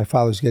bigger, and my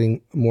father's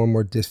getting more and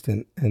more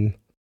distant. And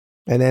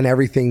then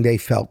everything they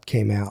felt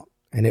came out.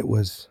 And it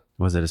was...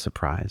 Was it a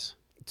surprise?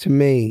 To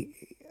me,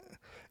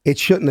 it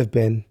shouldn't have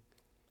been,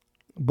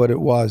 but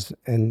it was.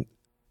 And,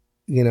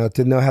 you know,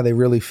 to know how they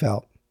really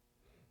felt.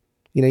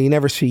 You know, you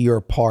never see your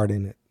part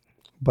in it.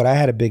 But I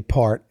had a big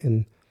part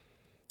in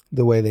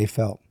the way they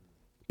felt.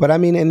 But I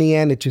mean, in the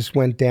end, it just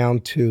went down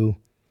to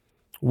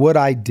what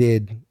I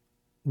did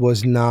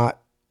was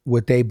not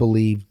what they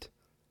believed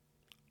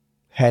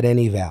had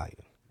any value.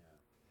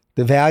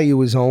 The value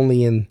was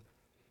only in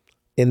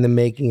the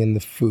making and the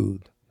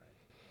food.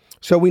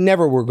 So we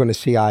never were going to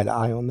see eye to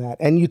eye on that.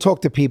 And you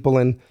talk to people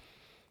and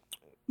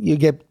you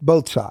get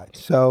both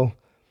sides. So,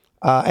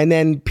 and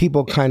then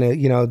people kind of,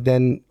 you know,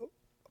 then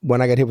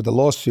when I got hit with the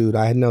lawsuit,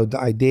 I had no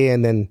idea.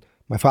 And then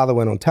my father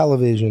went on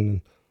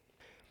television.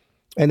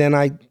 And then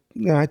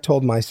I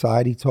told my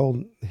side, he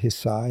told his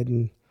side.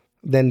 And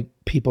then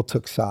people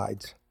took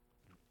sides.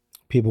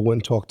 People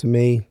wouldn't talk to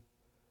me.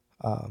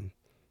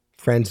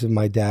 Friends of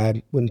my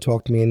dad wouldn't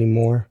talk to me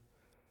anymore.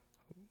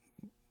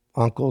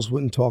 Uncles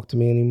wouldn't talk to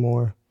me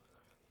anymore.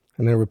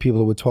 And there were people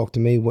who would talk to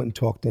me, wouldn't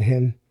talk to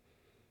him.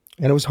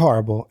 And it was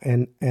horrible.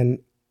 And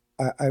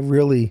I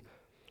really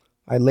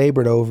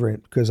labored over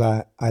it, because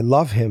I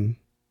love him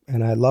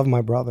and I love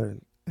my brother,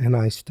 and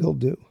I still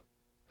do.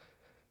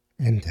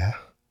 And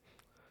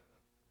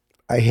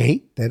I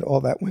hate that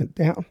all that went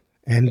down.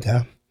 And,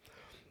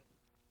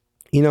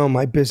 you know,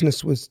 my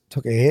business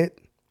took a hit.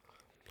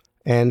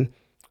 And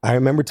I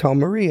remember telling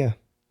Maria,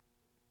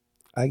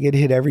 I get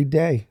hit every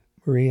day,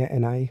 Maria,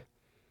 and I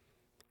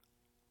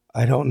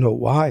don't know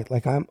why.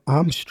 Like,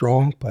 I'm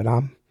strong, but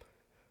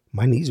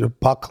my knees are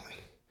buckling.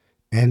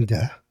 And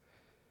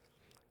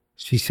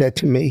she said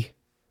to me,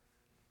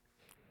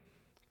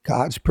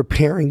 God's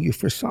preparing you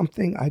for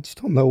something. I just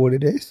don't know what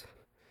it is.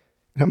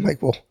 And I'm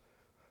like, well,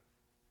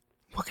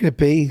 what could it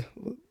be?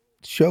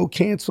 Show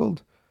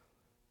canceled,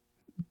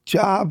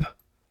 job,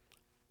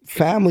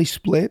 family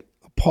split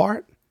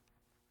apart,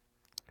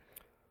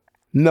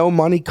 no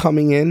money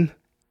coming in.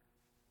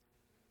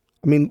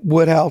 I mean,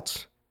 what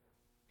else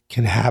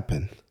can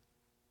happen?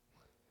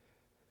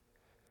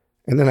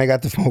 And then I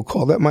got the phone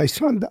call that my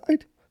son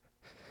died.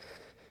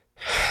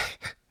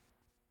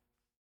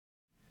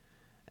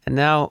 And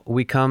now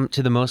we come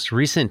to the most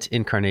recent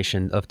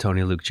incarnation of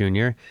Tony Luke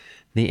Jr.,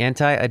 the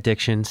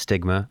anti-addiction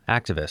stigma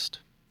activist.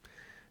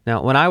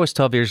 Now, when I was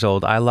 12 years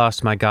old, I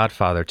lost my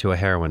godfather to a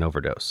heroin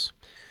overdose.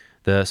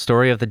 The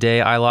story of the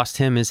day I lost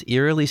him is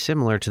eerily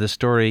similar to the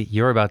story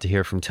you're about to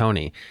hear from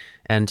Tony,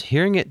 and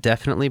hearing it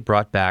definitely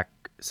brought back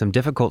some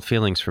difficult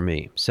feelings for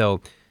me.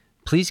 So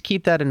please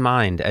keep that in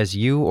mind as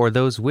you or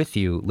those with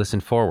you listen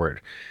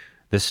forward.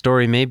 This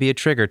story may be a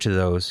trigger to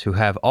those who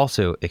have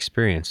also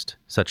experienced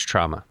such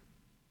trauma.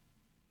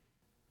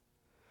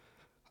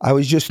 I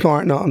was just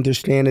starting to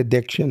understand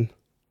addiction.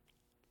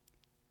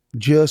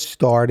 Just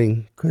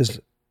starting, because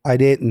I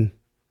didn't.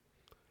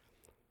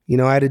 You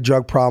know, I had a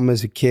drug problem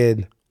as a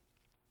kid,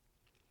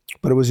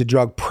 but it was a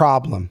drug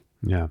problem.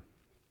 Yeah.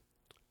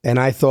 And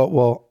I thought,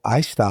 well,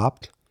 I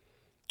stopped.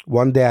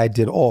 One day I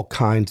did all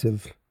kinds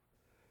of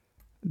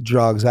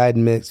drugs. I had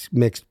mixed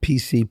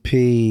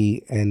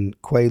PCP and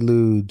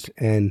Quaaludes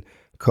and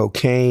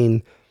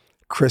cocaine,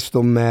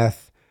 crystal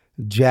meth,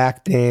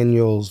 Jack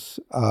Daniels,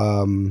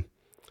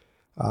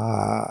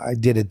 I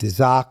did a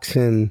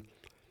Dizoxin.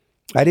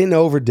 I didn't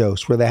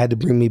overdose where they had to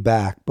bring me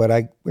back, but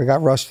I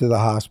got rushed to the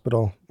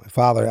hospital. My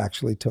father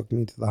actually took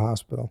me to the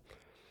hospital.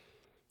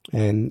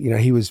 And,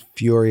 he was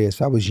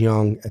furious. I was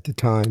young at the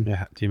time.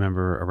 Yeah. Do you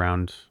remember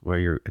around where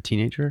you're a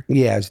teenager?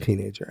 Yeah, I was a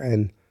teenager.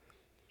 And,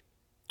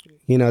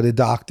 the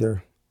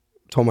doctor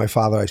told my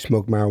father I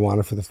smoked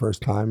marijuana for the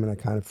first time, and I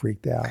kind of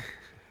freaked out.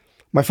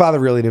 My father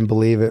really didn't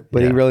believe it,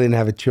 but he really didn't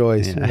have a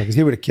choice because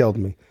he would have killed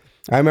me.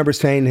 I remember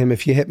saying to him,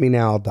 if you hit me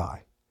now, I'll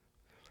die.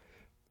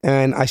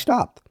 And I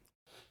stopped.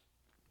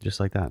 Just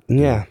like that?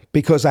 Yeah,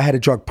 because I had a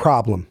drug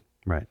problem.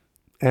 Right.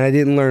 And I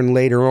didn't learn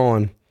later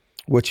on,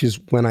 which is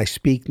when I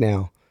speak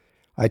now.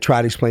 I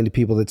try to explain to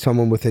people that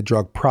someone with a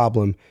drug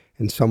problem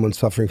and someone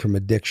suffering from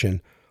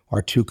addiction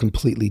are two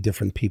completely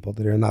different people,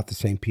 that are not the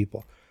same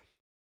people.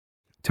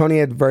 Tony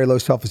had very low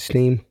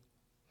self-esteem,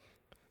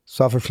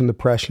 suffered from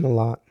depression a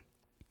lot,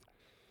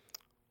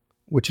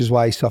 which is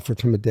why he suffered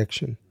from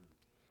addiction.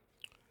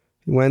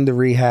 He went into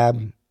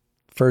rehab.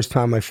 First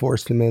time I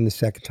forced him in, the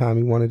second time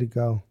he wanted to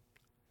go.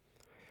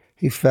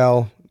 He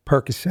fell,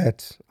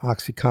 Percocets,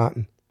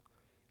 OxyContin,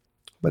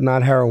 but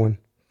not heroin.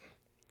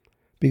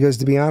 Because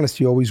to be honest,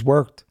 he always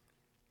worked.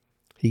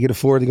 He could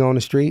afford to go on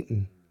the street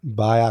and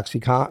buy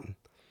OxyContin.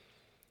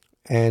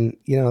 And,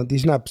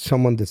 he's not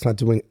someone that's not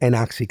doing an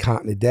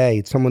OxyContin a day.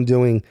 It's someone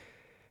doing,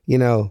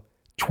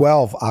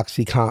 12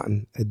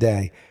 OxyContin a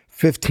day,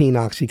 15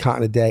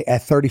 OxyContin a day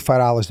at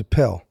 $35 a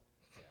pill.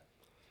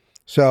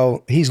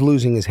 So he's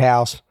losing his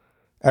house.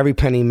 Every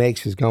penny he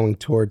makes is going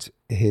towards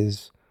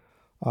his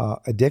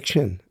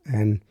addiction.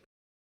 And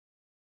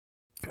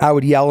I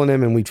would yell at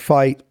him and we'd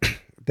fight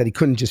that he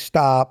couldn't just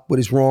stop. What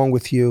is wrong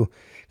with you?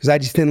 Because I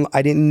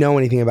didn't know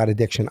anything about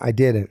addiction. I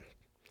didn't.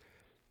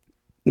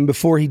 And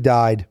before he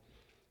died,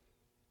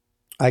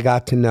 I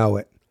got to know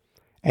it.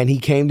 And he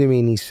came to me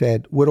and he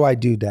said, what do I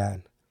do,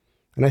 Dad?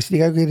 And I said,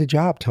 you got to get a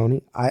job,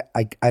 Tony.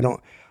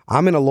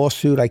 I'm in a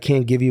lawsuit. I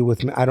can't give you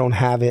I don't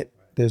have it.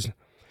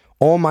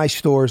 All my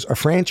stores are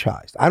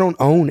franchised. I don't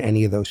own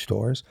any of those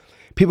stores.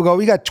 People go,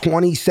 we got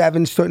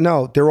 27 stores.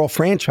 No, they're all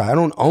franchised. I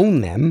don't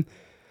own them.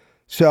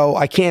 So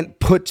I can't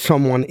put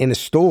someone in a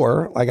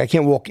store. Like I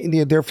can't walk in,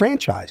 they're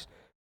franchised.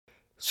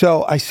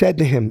 So I said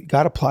to him, you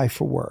got to apply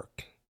for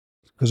work.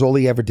 Because all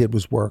he ever did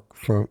was work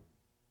for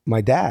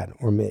my dad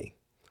or me.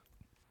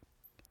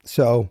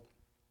 So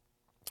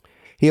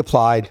he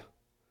applied.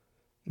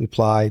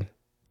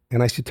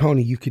 And I said,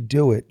 Tony, you could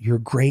do it. You're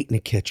great in the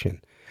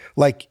kitchen.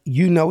 Like,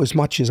 as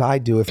much as I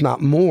do, if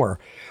not more.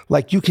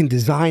 Like, you can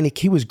design it.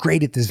 He was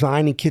great at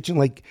designing kitchen.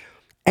 Like,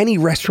 any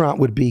restaurant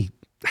would be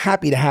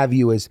happy to have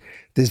you as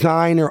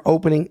designer,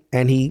 opening.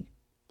 And he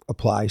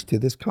applies to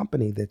this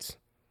company that's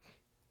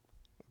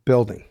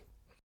building.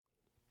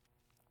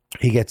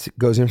 He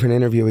goes in for an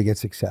interview. He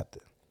gets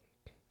accepted.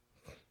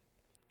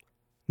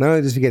 Not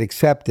only does he get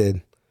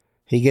accepted,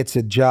 he gets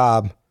a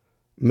job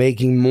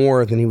making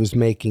more than he was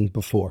making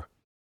before.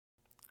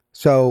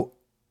 So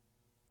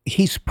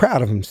he's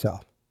proud of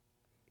himself.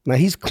 Now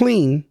he's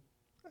clean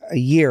a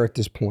year at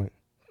this point.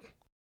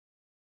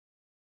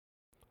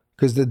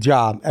 Because the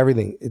job,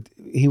 everything,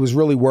 he was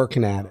really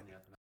working at it.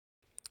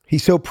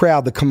 He's so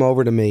proud to come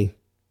over to me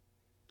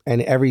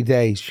and every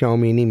day show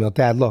me an email.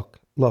 Dad, look,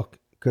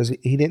 because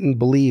he didn't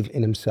believe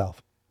in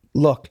himself.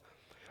 Look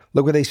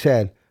what they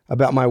said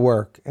about my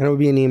work. And it would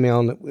be an email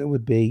and it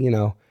would be,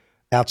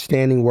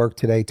 outstanding work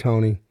today,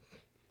 Tony.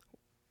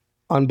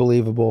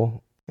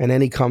 Unbelievable. And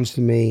then he comes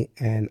to me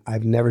and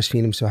I've never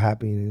seen him so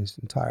happy in his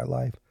entire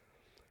life.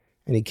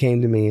 And he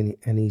came to me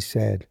and he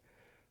said,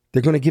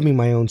 they're going to give me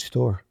my own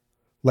store.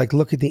 Like,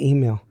 look at the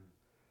email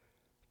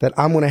that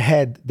I'm going to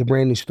head the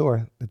brand new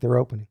store that they're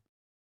opening.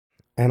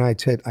 And I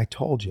said, I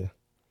told you.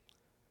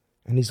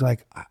 And he's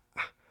like, I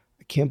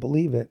can't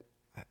believe it.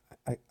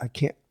 I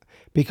can't.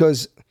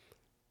 Because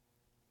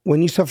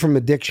when you suffer from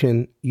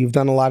addiction, you've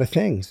done a lot of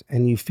things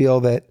and you feel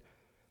that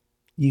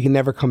you can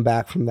never come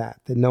back from that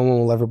no one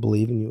will ever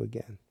believe in you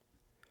again.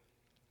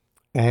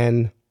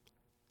 And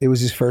it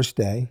was his first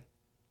day.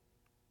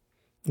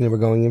 And they were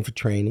going in for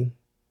training.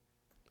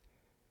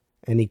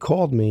 And he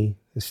called me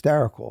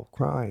hysterical,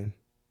 crying.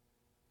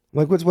 I'm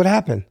like, what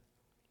happened?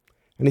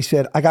 And he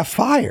said, I got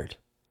fired.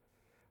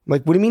 I'm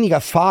like, what do you mean you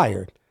got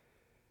fired?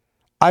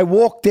 I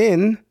walked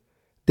in,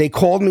 they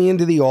called me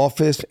into the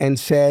office and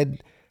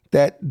said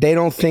that they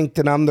don't think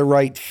that I'm the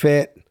right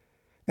fit.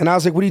 And I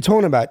was like, what are you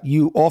talking about?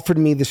 You offered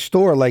me the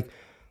store. Like,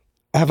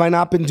 have I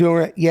not been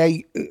doing it? Yeah,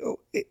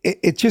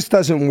 it just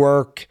doesn't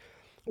work.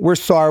 We're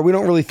sorry. We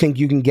don't really think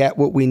you can get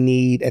what we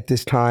need at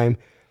this time.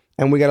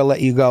 And we got to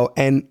let you go.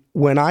 And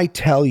when I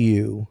tell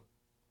you,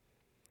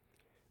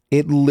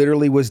 it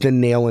literally was the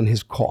nail in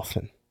his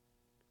coffin.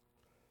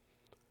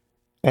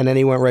 And then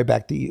he went right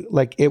back to you.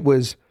 Like, it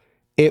was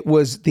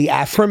the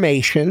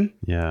affirmation.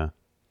 Yeah.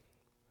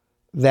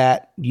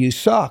 That you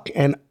suck.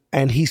 And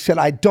he said,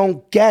 I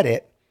don't get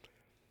it.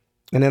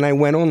 And then I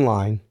went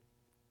online,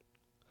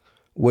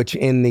 which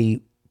in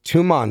the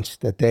 2 months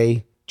that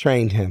they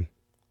trained him,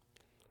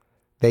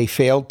 they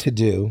failed to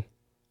do,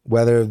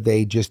 whether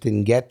they just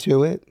didn't get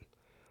to it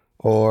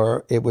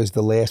or it was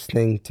the last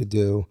thing to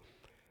do.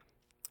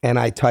 And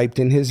I typed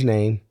in his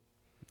name,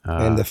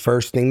 and the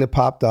first thing that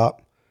popped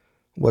up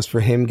was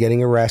for him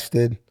getting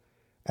arrested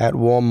at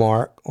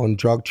Walmart on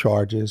drug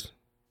charges.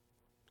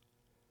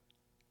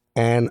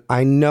 And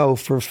I know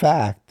for a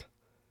fact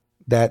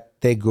that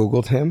they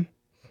Googled him,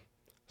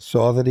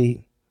 saw that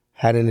he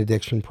had an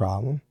addiction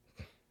problem,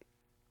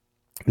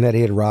 and that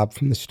he had robbed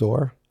from the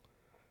store,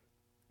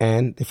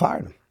 and they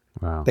fired him.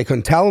 Wow. They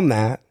couldn't tell him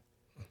that,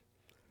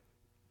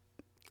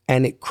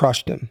 and it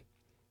crushed him.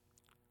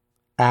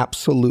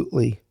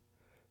 Absolutely.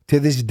 To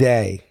this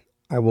day,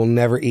 I will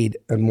never eat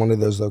in one of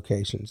those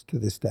locations to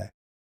this day.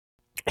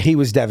 He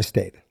was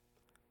devastated.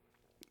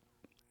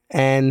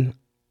 And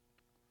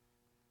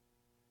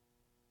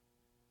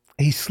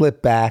he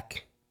slipped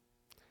back,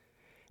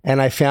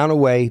 and I found a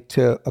way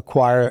to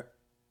acquire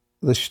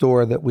the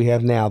store that we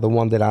have now, the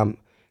one that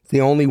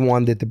the only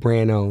one that the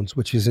brand owns,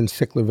 which is in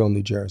Sicklerville,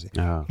 New Jersey.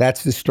 Oh.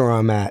 That's the store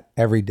I'm at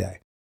every day.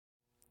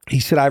 He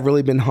said, I've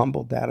really been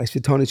humbled, Dad. I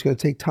said, Tony, it's going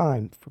to take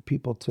time for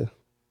people to,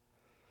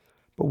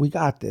 but we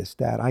got this,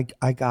 Dad.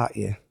 I got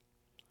you.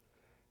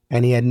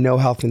 And he had no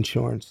health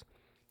insurance.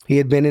 He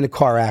had been in a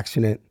car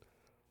accident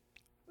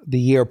the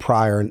year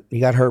prior, and he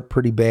got hurt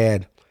pretty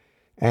bad.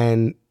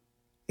 And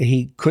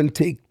he couldn't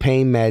take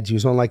pain meds. He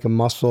was on like a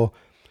muscle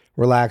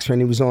relaxer,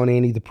 and he was on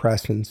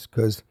antidepressants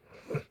because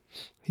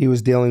he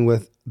was dealing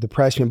with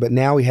depression, but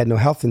now he had no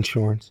health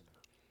insurance.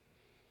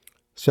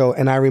 So,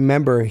 and I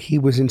remember he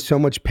was in so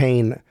much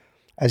pain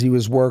as he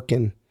was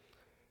working.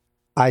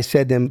 I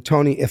said to him,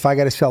 Tony, if I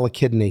got to sell a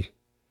kidney,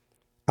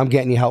 I'm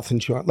getting you health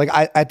insurance. Like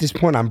at this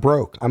point, I'm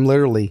broke. I'm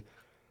literally,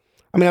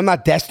 I'm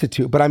not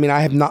destitute, but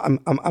I have not,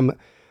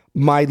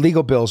 my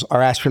legal bills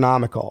are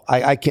astronomical.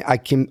 I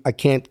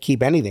can't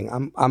keep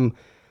anything.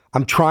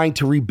 I'm trying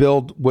to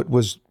rebuild what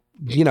was,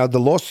 the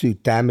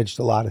lawsuit damaged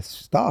a lot of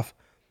stuff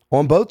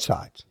on both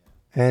sides.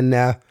 And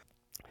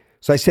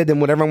so I said to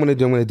him, whatever I'm going to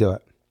do, I'm going to do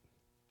it.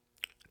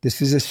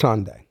 This is a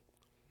Sunday.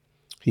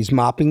 He's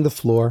mopping the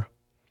floor,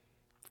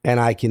 and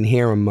I can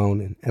hear him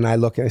moaning. And I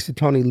look at it, I said,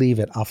 Tony, leave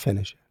it. I'll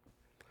finish it.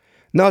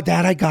 No,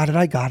 Dad, I got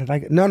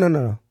it.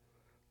 No.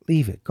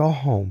 Leave it. Go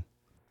home.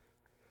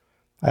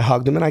 I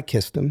hugged him and I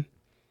kissed him.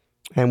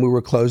 And we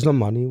were closed on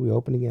Monday. We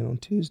opened again on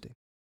Tuesday.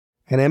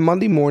 And then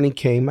Monday morning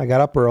came. I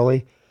got up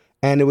early,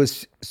 and it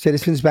was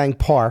Citizens Bank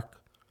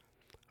Park.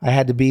 I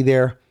had to be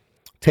there,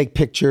 take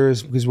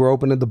pictures, because we're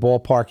open at the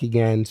ballpark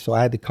again. So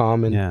I had to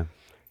come and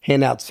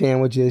hand out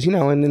sandwiches,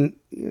 and then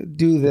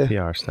do the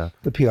PR stuff.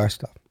 The PR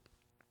stuff.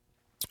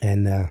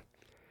 And it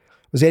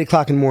was 8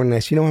 o'clock in the morning. I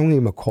said, I'm going to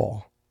give him a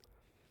call.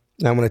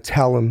 And I'm going to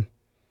tell him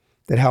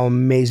that how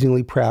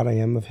amazingly proud I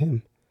am of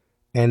him,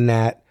 and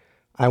that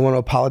I want to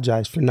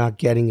apologize for not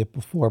getting it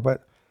before.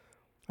 But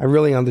I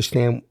really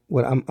understand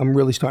I'm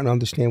really starting to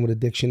understand what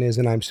addiction is.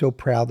 And I'm so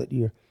proud that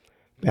you're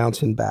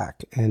bouncing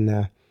back.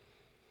 And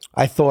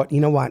I thought,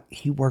 you know what?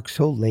 He works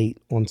so late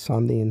on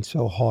Sunday and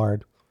so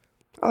hard.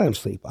 I'll let him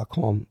sleep. I'll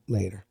call him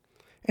later.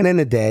 And in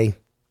the day,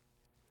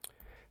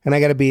 and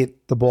I got to be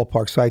at the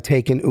ballpark. So I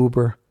take an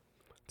Uber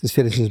to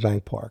Citizens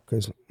Bank Park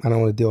because I don't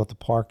want to deal with the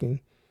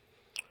parking.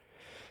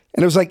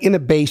 And it was like in the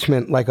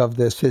basement, like of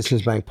the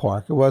Citizens Bank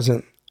Park. It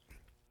wasn't,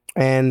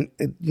 and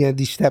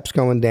these steps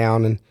going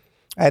down, and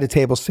I had a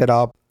table set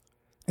up,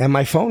 and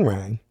my phone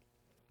rang,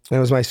 and it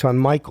was my son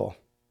Michael,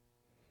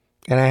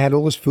 and I had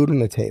all this food on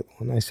the table,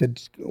 and I said,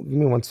 just give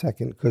me 1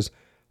 second, because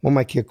when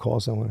my kid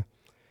calls, I want to,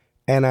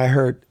 and I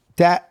heard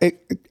Dad,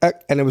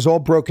 and it was all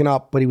broken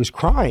up, but he was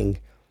crying,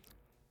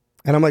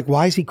 and I'm like,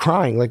 why is he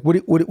crying? Like, what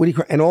he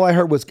crying? And all I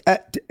heard was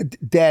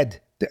dead.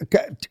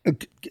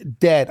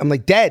 I'm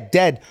like,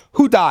 dead.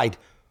 Who died?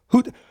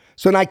 So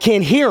then I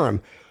can't hear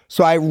him.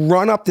 So I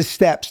run up the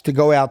steps to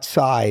go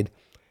outside.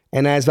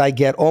 And as I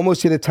get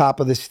almost to the top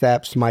of the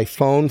steps, my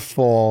phone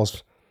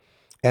falls,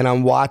 and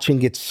I'm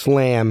watching it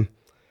slam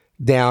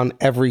down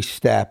every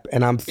step.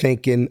 And I'm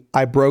thinking,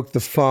 I broke the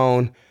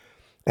phone,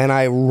 and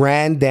I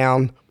ran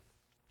down.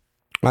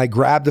 I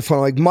grabbed the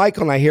phone, like,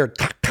 Michael, and I hear,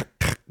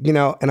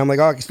 and I'm like,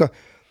 oh, so,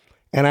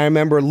 and I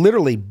remember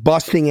literally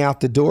busting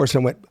out the doors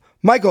and went,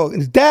 Michael,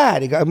 it's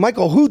Dad. He goes,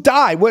 Michael, who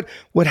died? What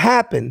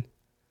happened?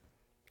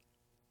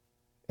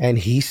 And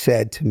he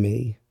said to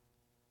me,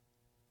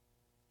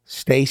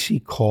 Stacy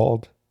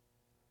called.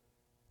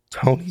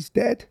 Tony's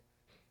dead.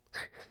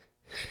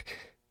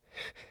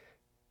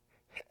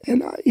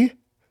 And I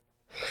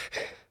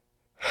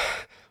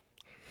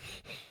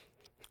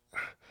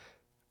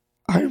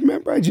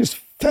remember I just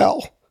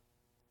fell.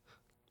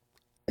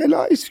 And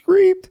I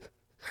screamed.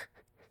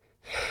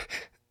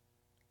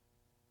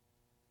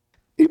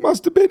 He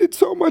must have been in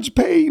so much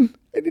pain.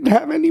 I didn't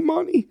have any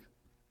money.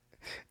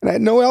 And I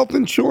had no health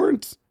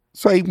insurance.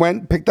 So he went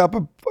and picked up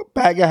a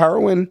bag of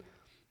heroin.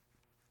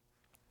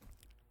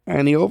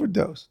 And he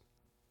overdosed.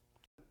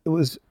 It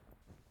was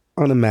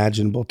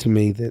unimaginable to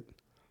me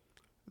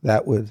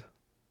that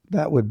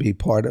would be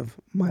part of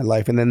my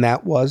life. And then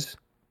that was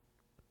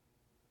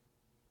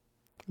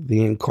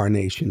the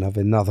incarnation of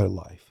another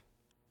life.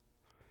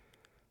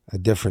 A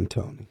different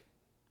Tony.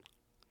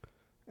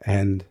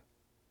 And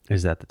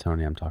Is that the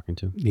Tony I'm talking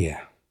to?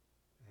 Yeah.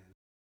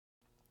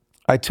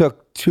 I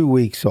took 2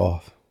 weeks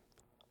off.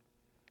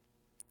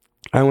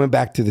 I went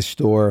back to the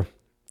store.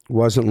 It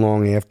wasn't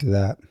long after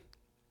that,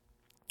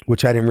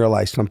 which I didn't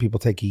realize some people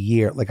take a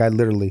year. Like I was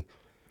going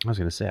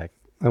to say,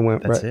 I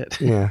went that's right, it.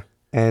 Yeah.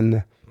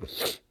 And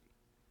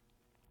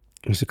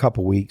it was a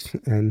couple weeks,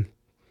 and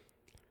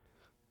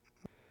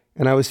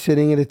I was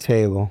sitting at a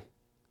table,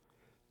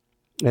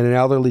 and an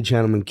elderly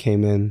gentleman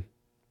came in.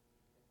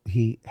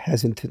 He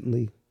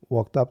hesitantly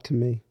walked up to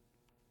me,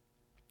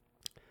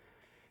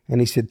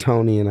 and he said,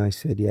 "Tony," and I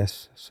said,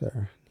 "Yes,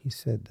 sir." He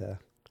said,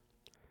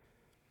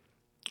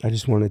 "I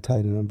just want to tell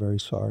you that I'm very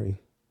sorry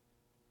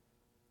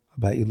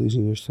about you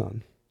losing your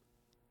son."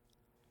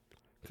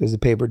 Because the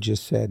paper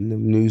just said, and the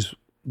news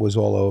was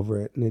all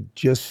over it, and it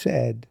just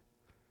said,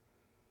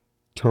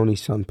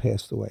 Tony's son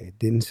passed away. It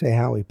didn't say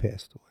how he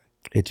passed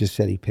away. It just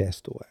said he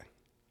passed away.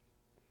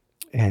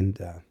 And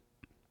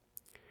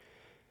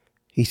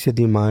he said,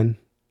 "Do you mind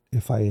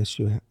if I ask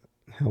you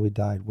how he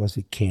died? Was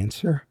it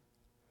cancer?"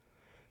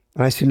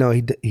 And I said, "No,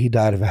 he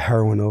died of a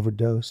heroin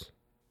overdose."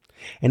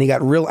 And he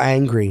got real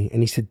angry,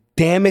 and he said,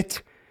 "Damn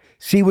it,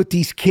 see what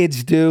these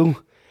kids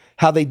do,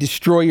 how they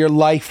destroy your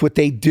life, what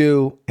they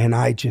do." And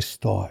I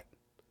just thought,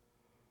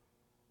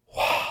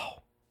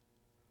 wow,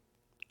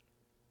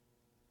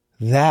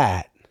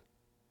 that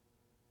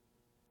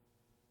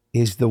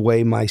is the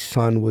way my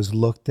son was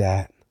looked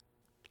at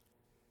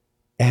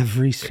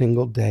every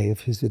single day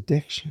of his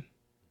addiction.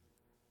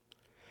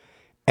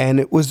 And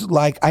it was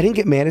like, I didn't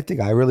get mad at the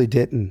guy, I really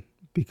didn't,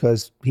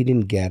 because he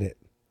didn't get it.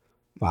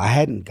 I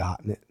hadn't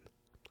gotten it.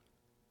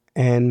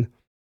 And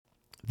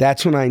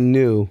that's when I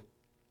knew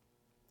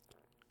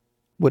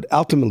what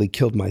ultimately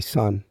killed my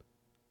son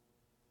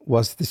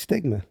was the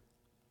stigma.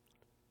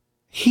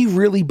 He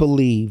really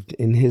believed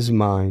in his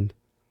mind,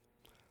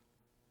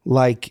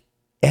 like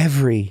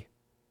every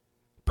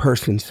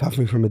person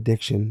suffering from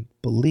addiction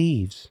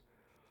believes,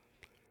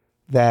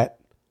 that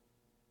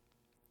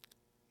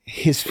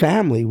his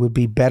family would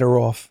be better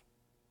off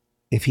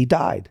if he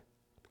died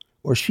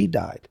or she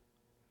died.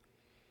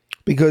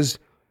 Because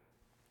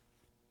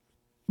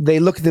they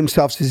look at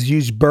themselves as a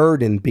huge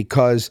burden,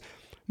 because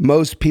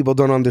most people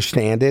don't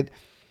understand it.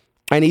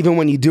 And even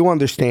when you do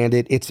understand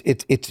it, it's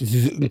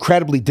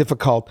incredibly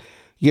difficult.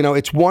 You know,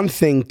 it's one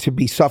thing to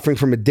be suffering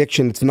from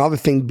addiction. It's another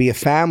thing to be a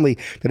family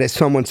that has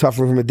someone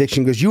suffering from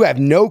addiction, because you have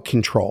no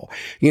control.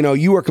 You know,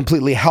 you are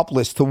completely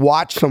helpless to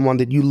watch someone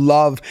that you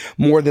love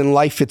more than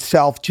life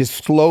itself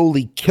just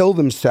slowly kill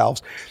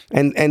themselves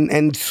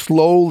and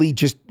slowly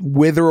just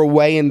wither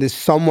away into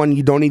someone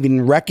you don't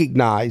even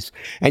recognize.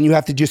 And you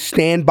have to just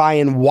stand by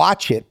and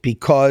watch it,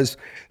 because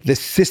the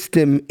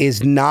system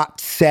is not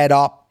set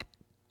up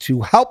to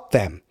help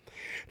them.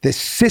 The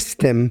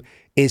system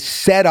is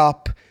set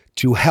up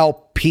to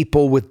help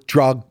people with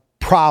drug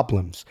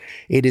problems.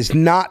 It is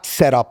not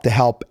set up to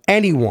help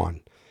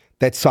anyone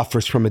that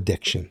suffers from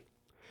addiction.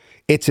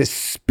 It's a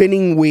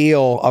spinning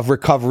wheel of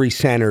recovery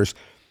centers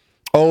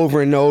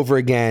over and over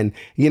again.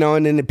 You know,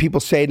 and then people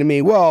say to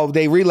me, well,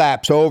 they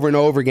relapse over and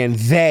over again.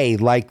 They,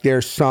 like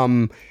there's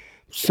some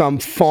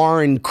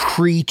foreign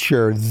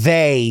creature,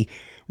 they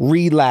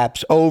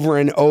relapse over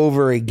and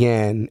over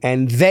again,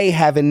 and they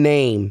have a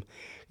name,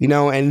 you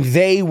know, and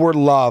they were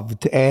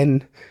loved,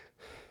 and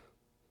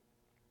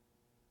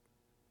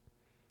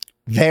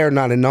they're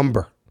not a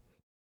number.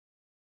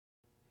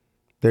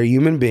 They're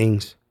human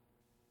beings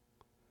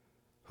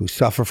who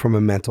suffer from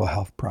a mental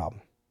health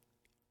problem.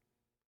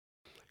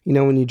 You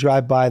know, when you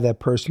drive by that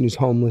person who's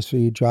homeless, or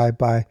you drive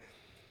by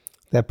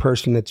that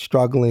person that's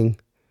struggling,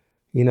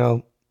 you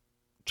know,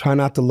 try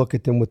not to look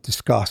at them with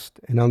disgust,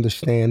 and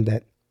understand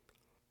that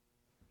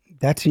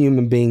that's a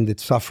human being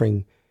that's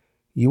suffering.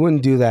 You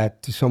wouldn't do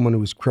that to someone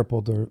who is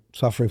crippled or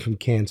suffering from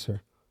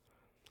cancer.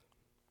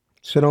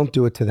 So don't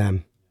do it to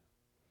them.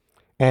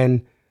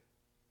 And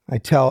I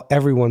tell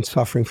everyone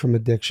suffering from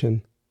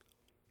addiction,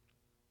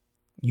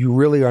 you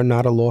really are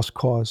not a lost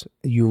cause.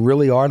 You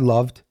really are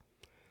loved.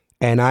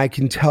 And I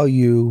can tell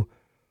you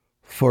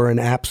for an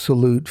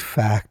absolute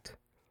fact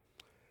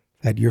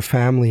that your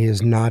family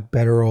is not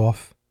better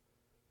off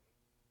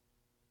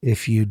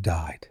if you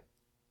died.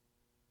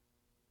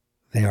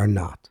 They are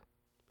not.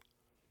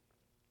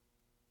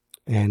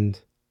 And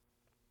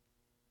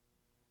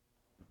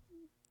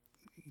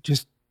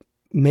just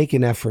make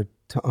an effort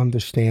to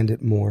understand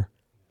it more,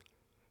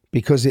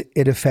 because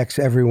it affects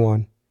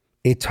everyone.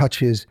 It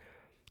touches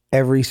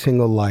every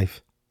single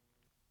life.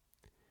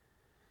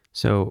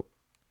 So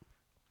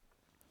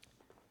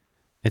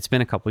it's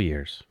been a couple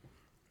years.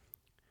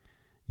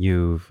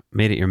 You've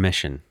made it your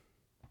mission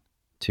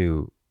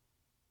to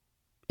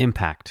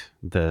impact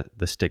the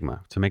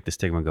stigma, to make the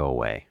stigma go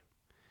away.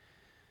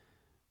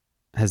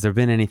 Has there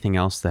been anything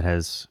else that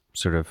has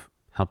sort of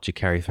helped you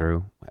carry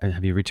through?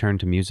 Have you returned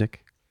to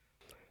music?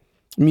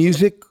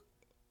 Music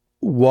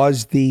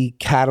was the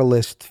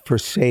catalyst for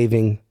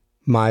saving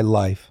my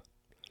life.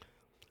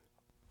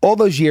 All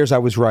those years I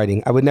was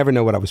writing, I would never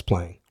know what I was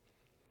playing.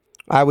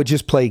 I would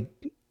just play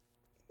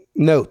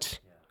notes.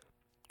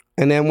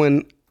 And then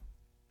when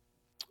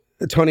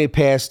Tony had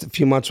passed, a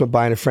few months went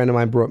by, and a friend of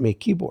mine brought me a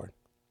keyboard.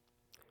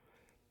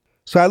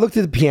 So I looked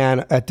at the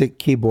piano, at the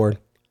keyboard,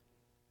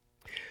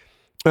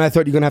 and I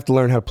thought, you're going to have to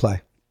learn how to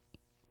play.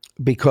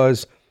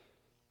 Because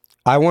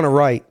I want to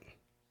write,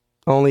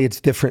 only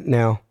it's different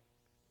now.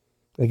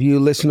 If you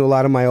listen to a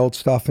lot of my old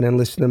stuff and then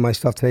listen to my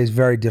stuff today, it's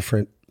very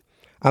different.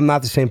 I'm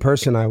not the same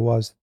person I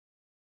was.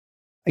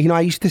 You know,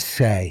 I used to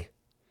say,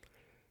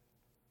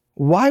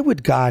 why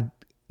would God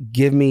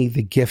give me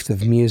the gift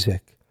of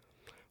music?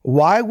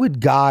 Why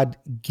would God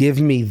give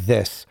me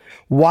this?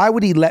 Why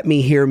would he let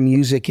me hear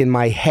music in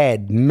my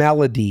head,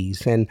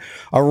 melodies and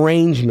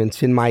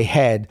arrangements in my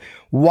head?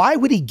 Why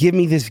would he give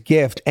me this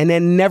gift and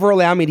then never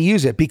allow me to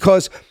use it?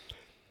 Because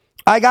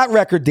I got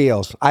record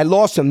deals. I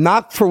lost them,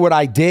 not for what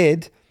I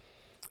did.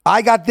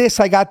 I got this,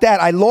 I got that.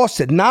 I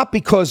lost it, not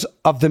because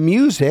of the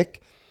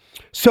music.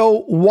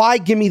 So why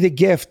give me the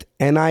gift?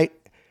 And I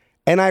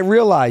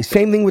realized,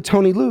 same thing with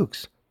Tony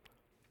Lukes.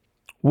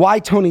 Why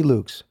Tony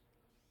Lukes?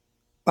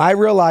 I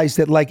realized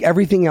that like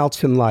everything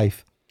else in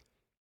life,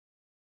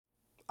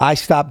 I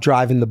stopped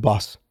driving the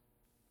bus.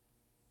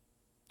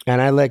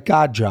 And I let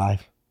God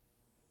drive.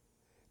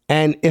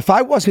 And if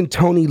I wasn't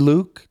Tony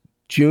Luke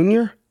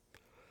Jr.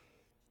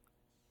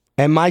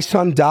 and my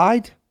son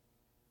died,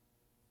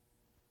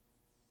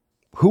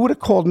 who would have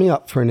called me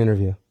up for an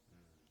interview?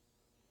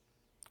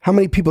 How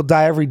many people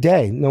die every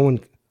day? No one.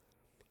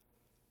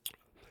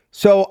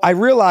 So I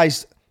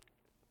realized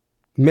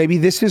maybe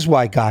this is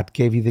why God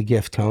gave you the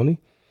gift, Tony.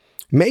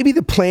 Maybe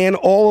the plan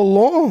all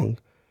along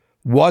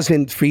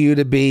wasn't for you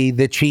to be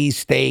the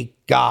cheesesteak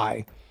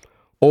guy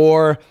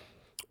or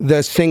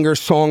the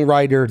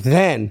singer-songwriter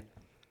then.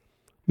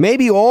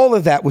 Maybe all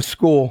of that was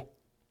school.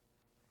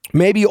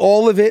 Maybe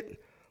all of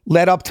it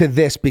led up to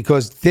this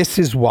because this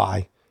is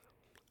why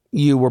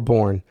you were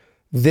born.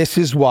 This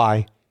is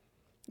why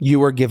you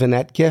were given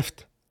that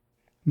gift.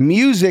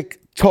 Music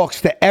talks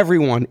to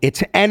everyone.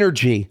 It's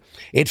energy.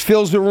 It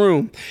fills the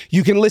room.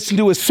 You can listen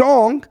to a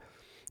song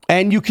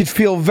and you could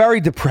feel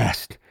very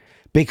depressed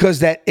because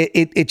that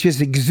it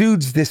just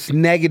exudes this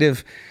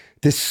negative,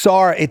 this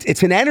sorrow.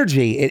 It's an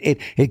energy.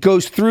 It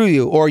goes through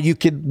you. Or you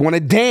could want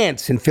to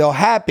dance and feel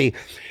happy.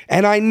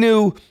 And I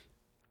knew,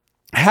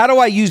 how do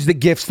I use the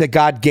gifts that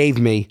God gave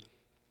me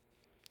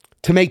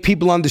to make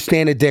people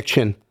understand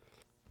addiction?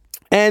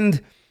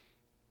 And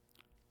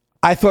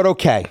I thought,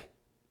 okay,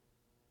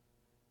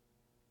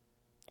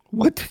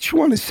 what did you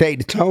want to say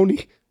to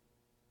Tony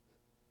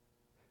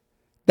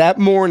that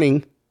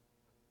morning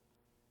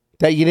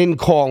that you didn't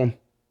call him?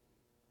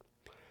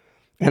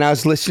 And I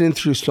was listening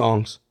through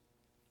songs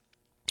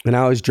and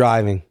I was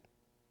driving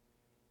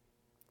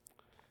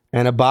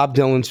and a Bob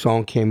Dylan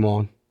song came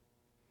on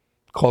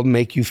called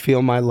Make You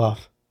Feel My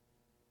Love.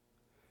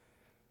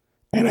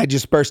 And I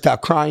just burst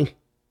out crying.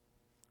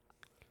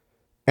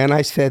 And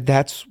I said,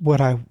 that's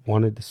what I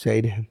wanted to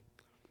say to him.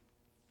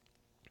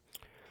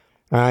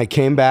 And I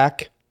came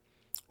back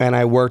and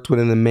I worked with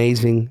an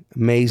amazing,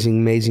 amazing,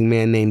 amazing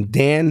man named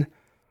Dan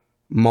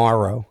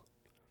Morrow.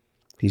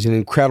 He's an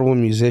incredible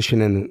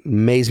musician and an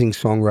amazing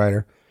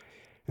songwriter.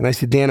 And I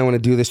said, Dan, I want to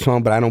do this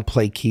song, but I don't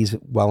play keys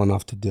well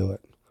enough to do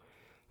it.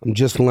 I'm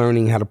just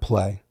learning how to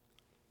play.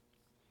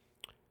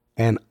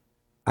 And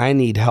I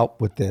need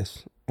help with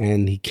this.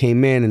 And he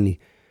came in and he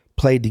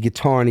played the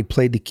guitar and he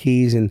played the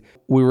keys. And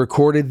we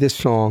recorded this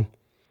song,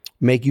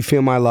 Make You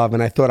Feel My Love.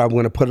 And I thought I'm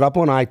going to put it up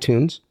on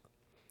iTunes.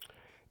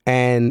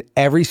 And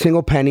every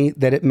single penny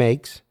that it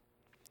makes,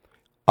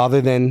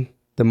 other than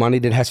the money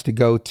that has to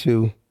go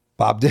to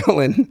Bob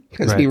Dylan,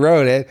 because he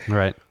wrote it,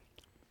 right?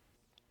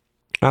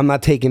 I'm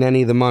not taking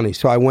any of the money.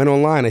 So I went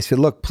online. I said,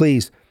 look,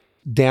 please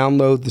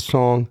download the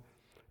song.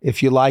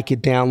 If you like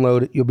it,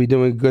 download it. You'll be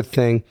doing a good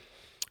thing.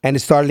 And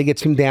it started to get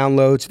some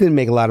downloads. It didn't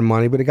make a lot of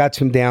money, but it got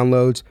some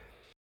downloads.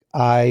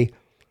 I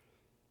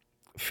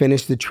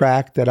finished the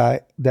track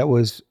that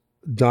was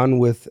done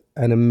with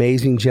an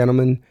amazing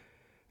gentleman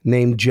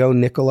named Joe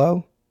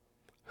Nicolo,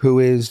 who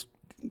is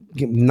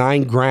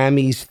 9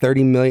 Grammys,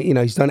 30 million. You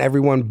know, he's done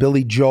everyone,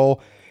 Billy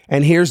Joel.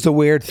 And here's the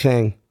weird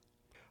thing.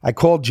 I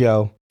called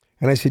Joe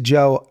and I said,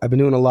 Joe, I've been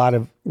doing a lot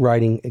of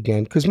writing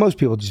again, because most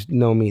people just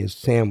know me as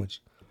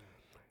Sandwich.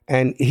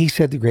 And he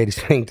said the greatest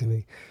thing to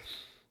me.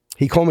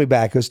 He called me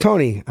back. He goes,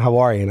 Tony, how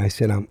are you? And I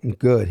said, I'm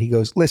good. He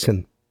goes,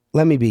 listen,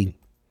 let me be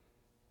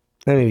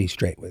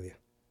straight with you.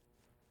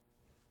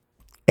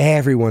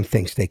 Everyone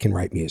thinks they can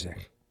write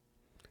music.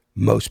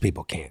 Most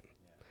people can't.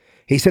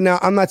 He said, now,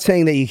 I'm not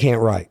saying that you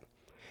can't write.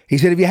 He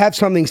said, if you have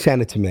something,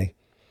 send it to me.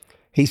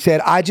 He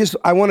said,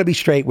 I want to be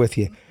straight with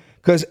you,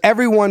 because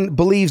everyone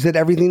believes that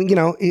everything, you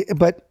know,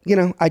 but, you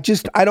know, I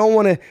don't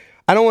want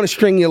to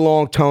string you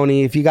along,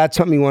 Tony. If you got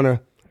something you want to.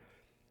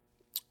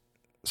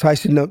 So I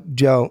said, no,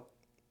 Joe,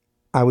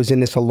 I was in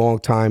this a long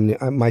time.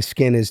 My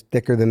skin is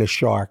thicker than a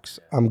shark's.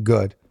 I'm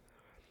good.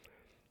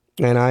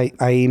 And I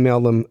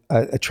emailed him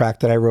a track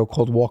that I wrote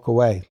called Walk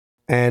Away.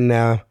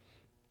 And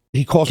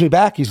he calls me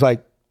back. He's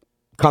like,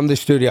 come to the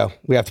studio.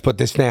 We have to put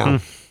this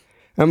down.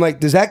 I'm like,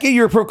 does that get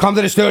your approval? Come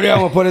to the studio.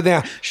 We'll put it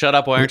down. Shut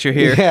up. Why aren't you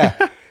here?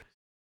 Yeah.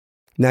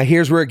 Now,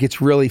 here's where it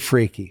gets really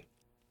freaky.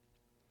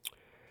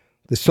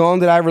 The song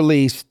that I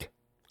released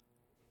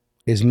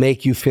is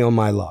Make You Feel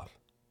My Love.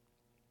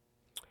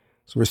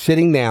 So we're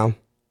sitting down,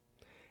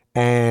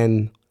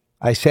 and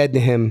I said to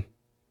him,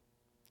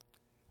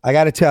 I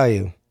got to tell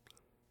you,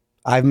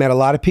 I've met a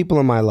lot of people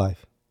in my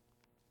life,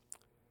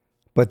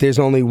 but there's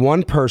only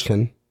one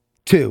person,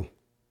 two,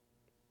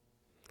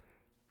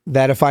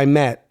 that if I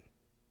met,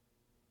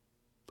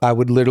 I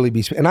would literally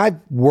be. And I've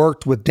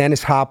worked with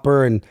Dennis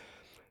Hopper and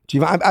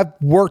I've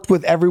worked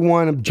with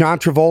everyone. John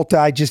Travolta,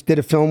 I just did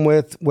a film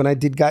with when I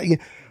did I've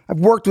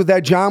worked with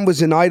that. John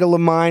was an idol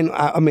of mine.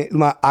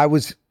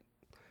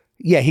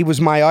 He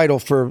was my idol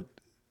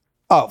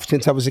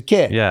since I was a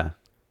kid. Yeah.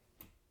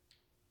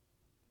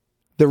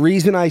 The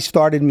reason I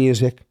started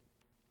music,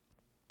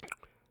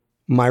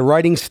 my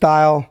writing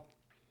style,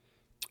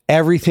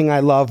 everything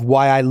I love,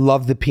 why I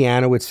love the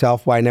piano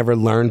itself, why I never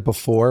learned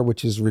before,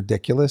 which is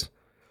ridiculous.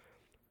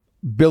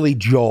 Billy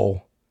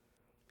Joel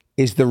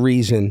is the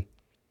reason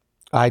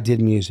I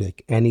did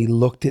music. And he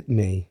looked at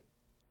me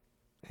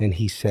and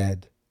he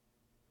said,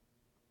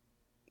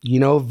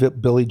 you know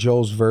Billy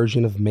Joel's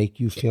version of Make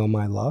You Feel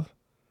My Love?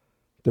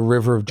 The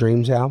River of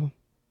Dreams album?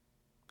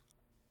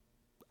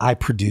 I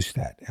produced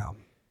that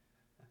album.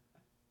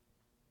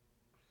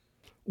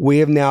 We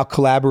have now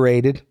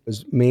collaborated.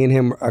 Me and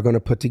him are going to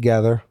put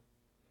together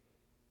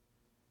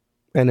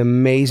an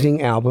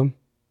amazing album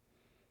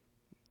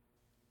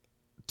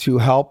to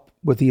help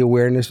with the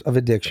awareness of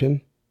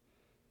addiction.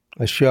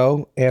 A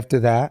show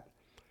after that.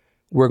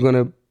 There's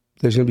going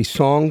to be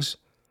songs.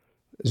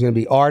 There's going to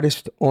be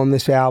artists on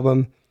this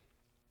album.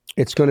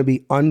 It's going to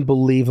be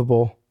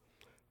unbelievable.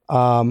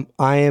 I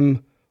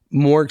am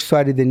more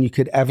excited than you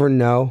could ever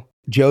know.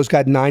 Joe's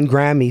got 9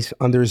 Grammys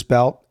under his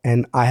belt,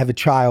 and I have a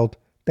child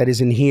that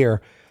is in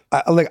here.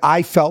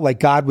 I felt like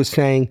God was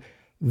saying,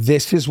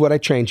 this is what I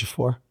trained you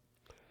for.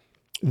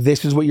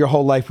 This is what your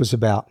whole life was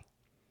about.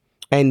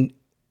 And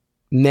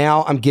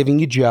now I'm giving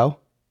you Joe.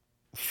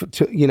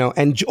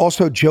 And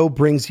also Joe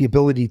brings the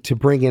ability to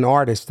bring in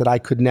artists that I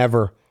could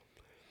never.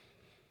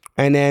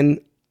 And then,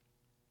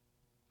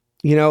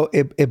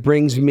 it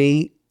brings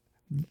me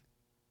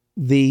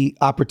the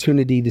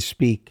opportunity to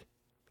speak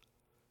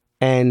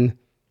and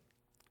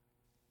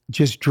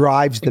just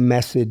drives the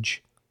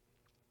message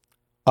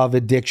of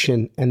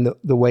addiction and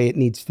the way it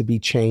needs to be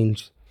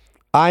changed.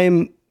 I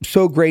am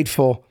so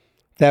grateful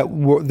that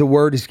the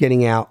word is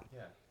getting out.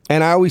 Yeah.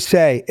 And I always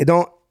say, it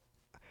don't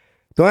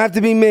have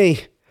to be me.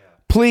 Yeah.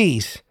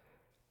 Please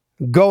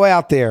go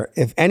out there.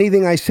 If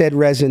anything I said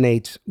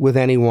resonates with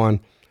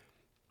anyone,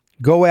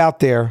 go out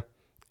there.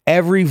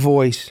 Every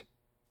voice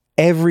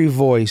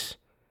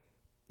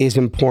is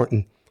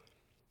important.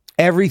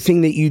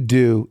 Everything that you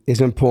do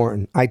is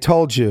important. I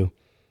told you,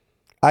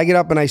 I get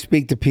up and I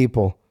speak to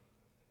people.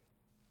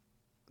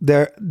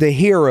 The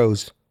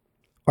heroes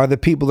are the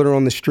people that are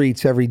on the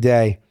streets every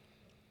day.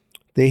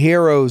 The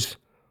heroes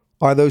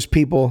are those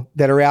people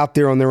that are out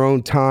there on their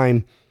own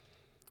time,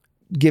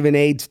 giving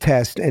AIDS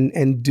tests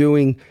and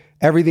doing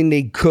everything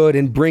they could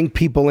and bring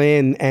people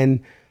in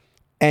and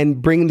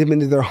bringing them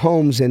into their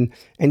homes and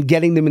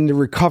getting them into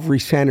recovery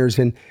centers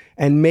and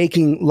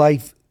making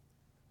life.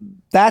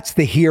 That's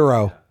the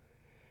hero.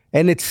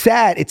 And it's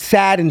sad. It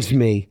saddens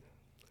me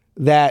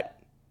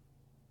that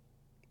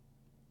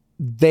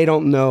they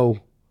don't know,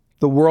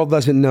 the world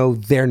doesn't know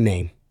their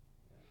name,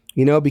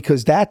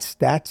 because that's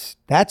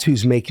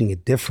who's making a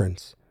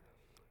difference.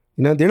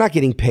 They're not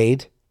getting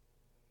paid,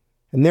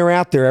 and they're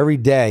out there every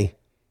day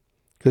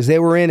because they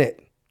were in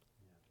it,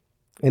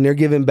 and they're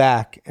giving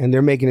back, and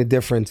they're making a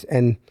difference.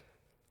 And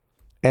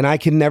I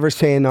can never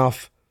say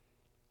enough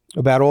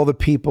about all the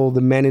people,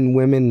 the men and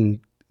women, and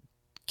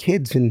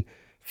kids and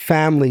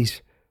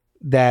families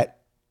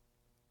that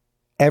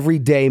every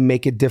day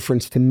make a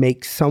difference to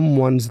make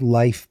someone's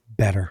life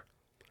better,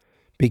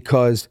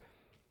 because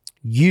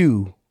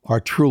you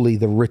are truly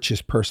the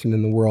richest person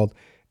in the world.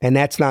 And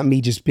that's not me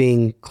just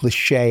being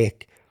cliche.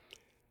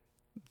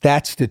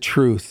 That's the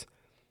truth.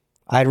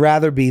 I'd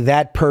rather be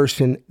that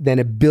person than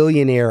a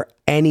billionaire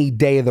any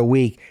day of the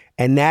week.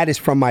 And that is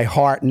from my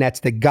heart, and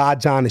that's the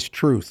God's honest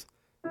truth.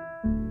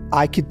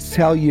 I could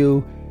tell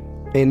you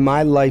in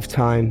my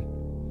lifetime,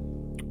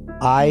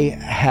 I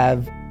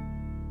have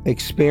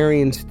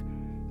experienced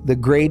the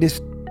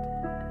greatest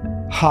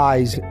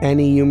highs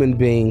any human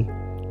being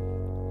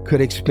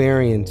could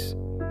experience.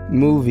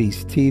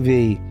 Movies,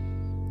 TV,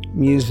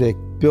 music,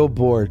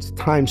 billboards,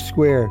 Times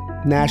Square,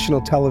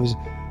 national television,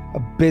 a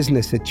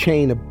business, a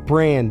chain, a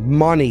brand,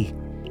 money.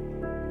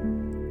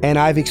 And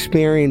I've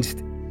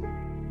experienced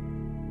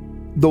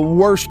the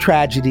worst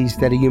tragedies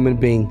that a human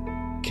being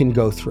can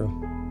go through.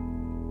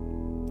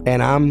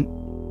 And I'm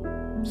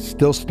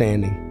still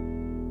standing.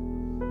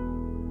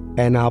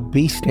 And I'll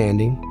be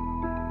standing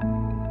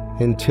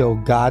until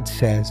God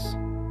says,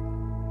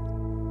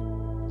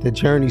 the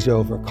journey's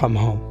over, come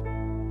home.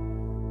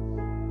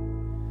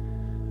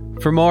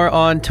 For more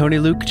on Tony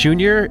Luke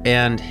Jr.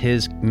 and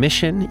his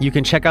mission, you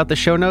can check out the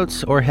show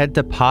notes or head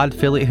to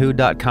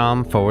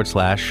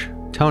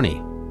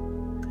podphillywho.com/Tony.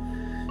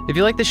 If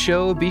you like the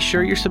show, be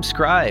sure you're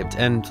subscribed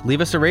and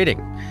leave us a rating.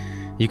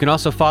 You can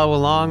also follow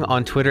along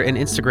on Twitter and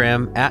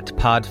Instagram at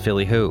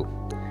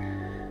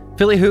PodPhillyWho.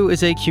 Philly Who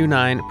is a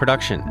Q9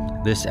 production.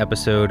 This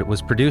episode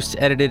was produced,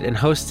 edited, and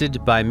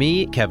hosted by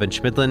me, Kevin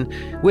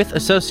Schmidlin, with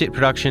associate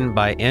production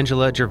by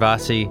Angela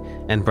Gervasi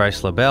and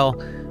Bryce LaBelle,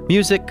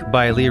 music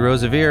by Lee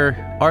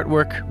Rosevere,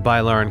 artwork by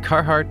Lauren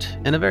Carhart,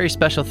 and a very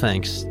special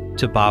thanks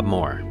to Bob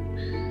Moore.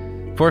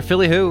 For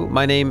Philly Who,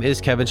 my name is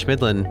Kevin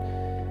Schmidlin.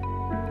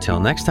 Till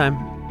next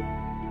time.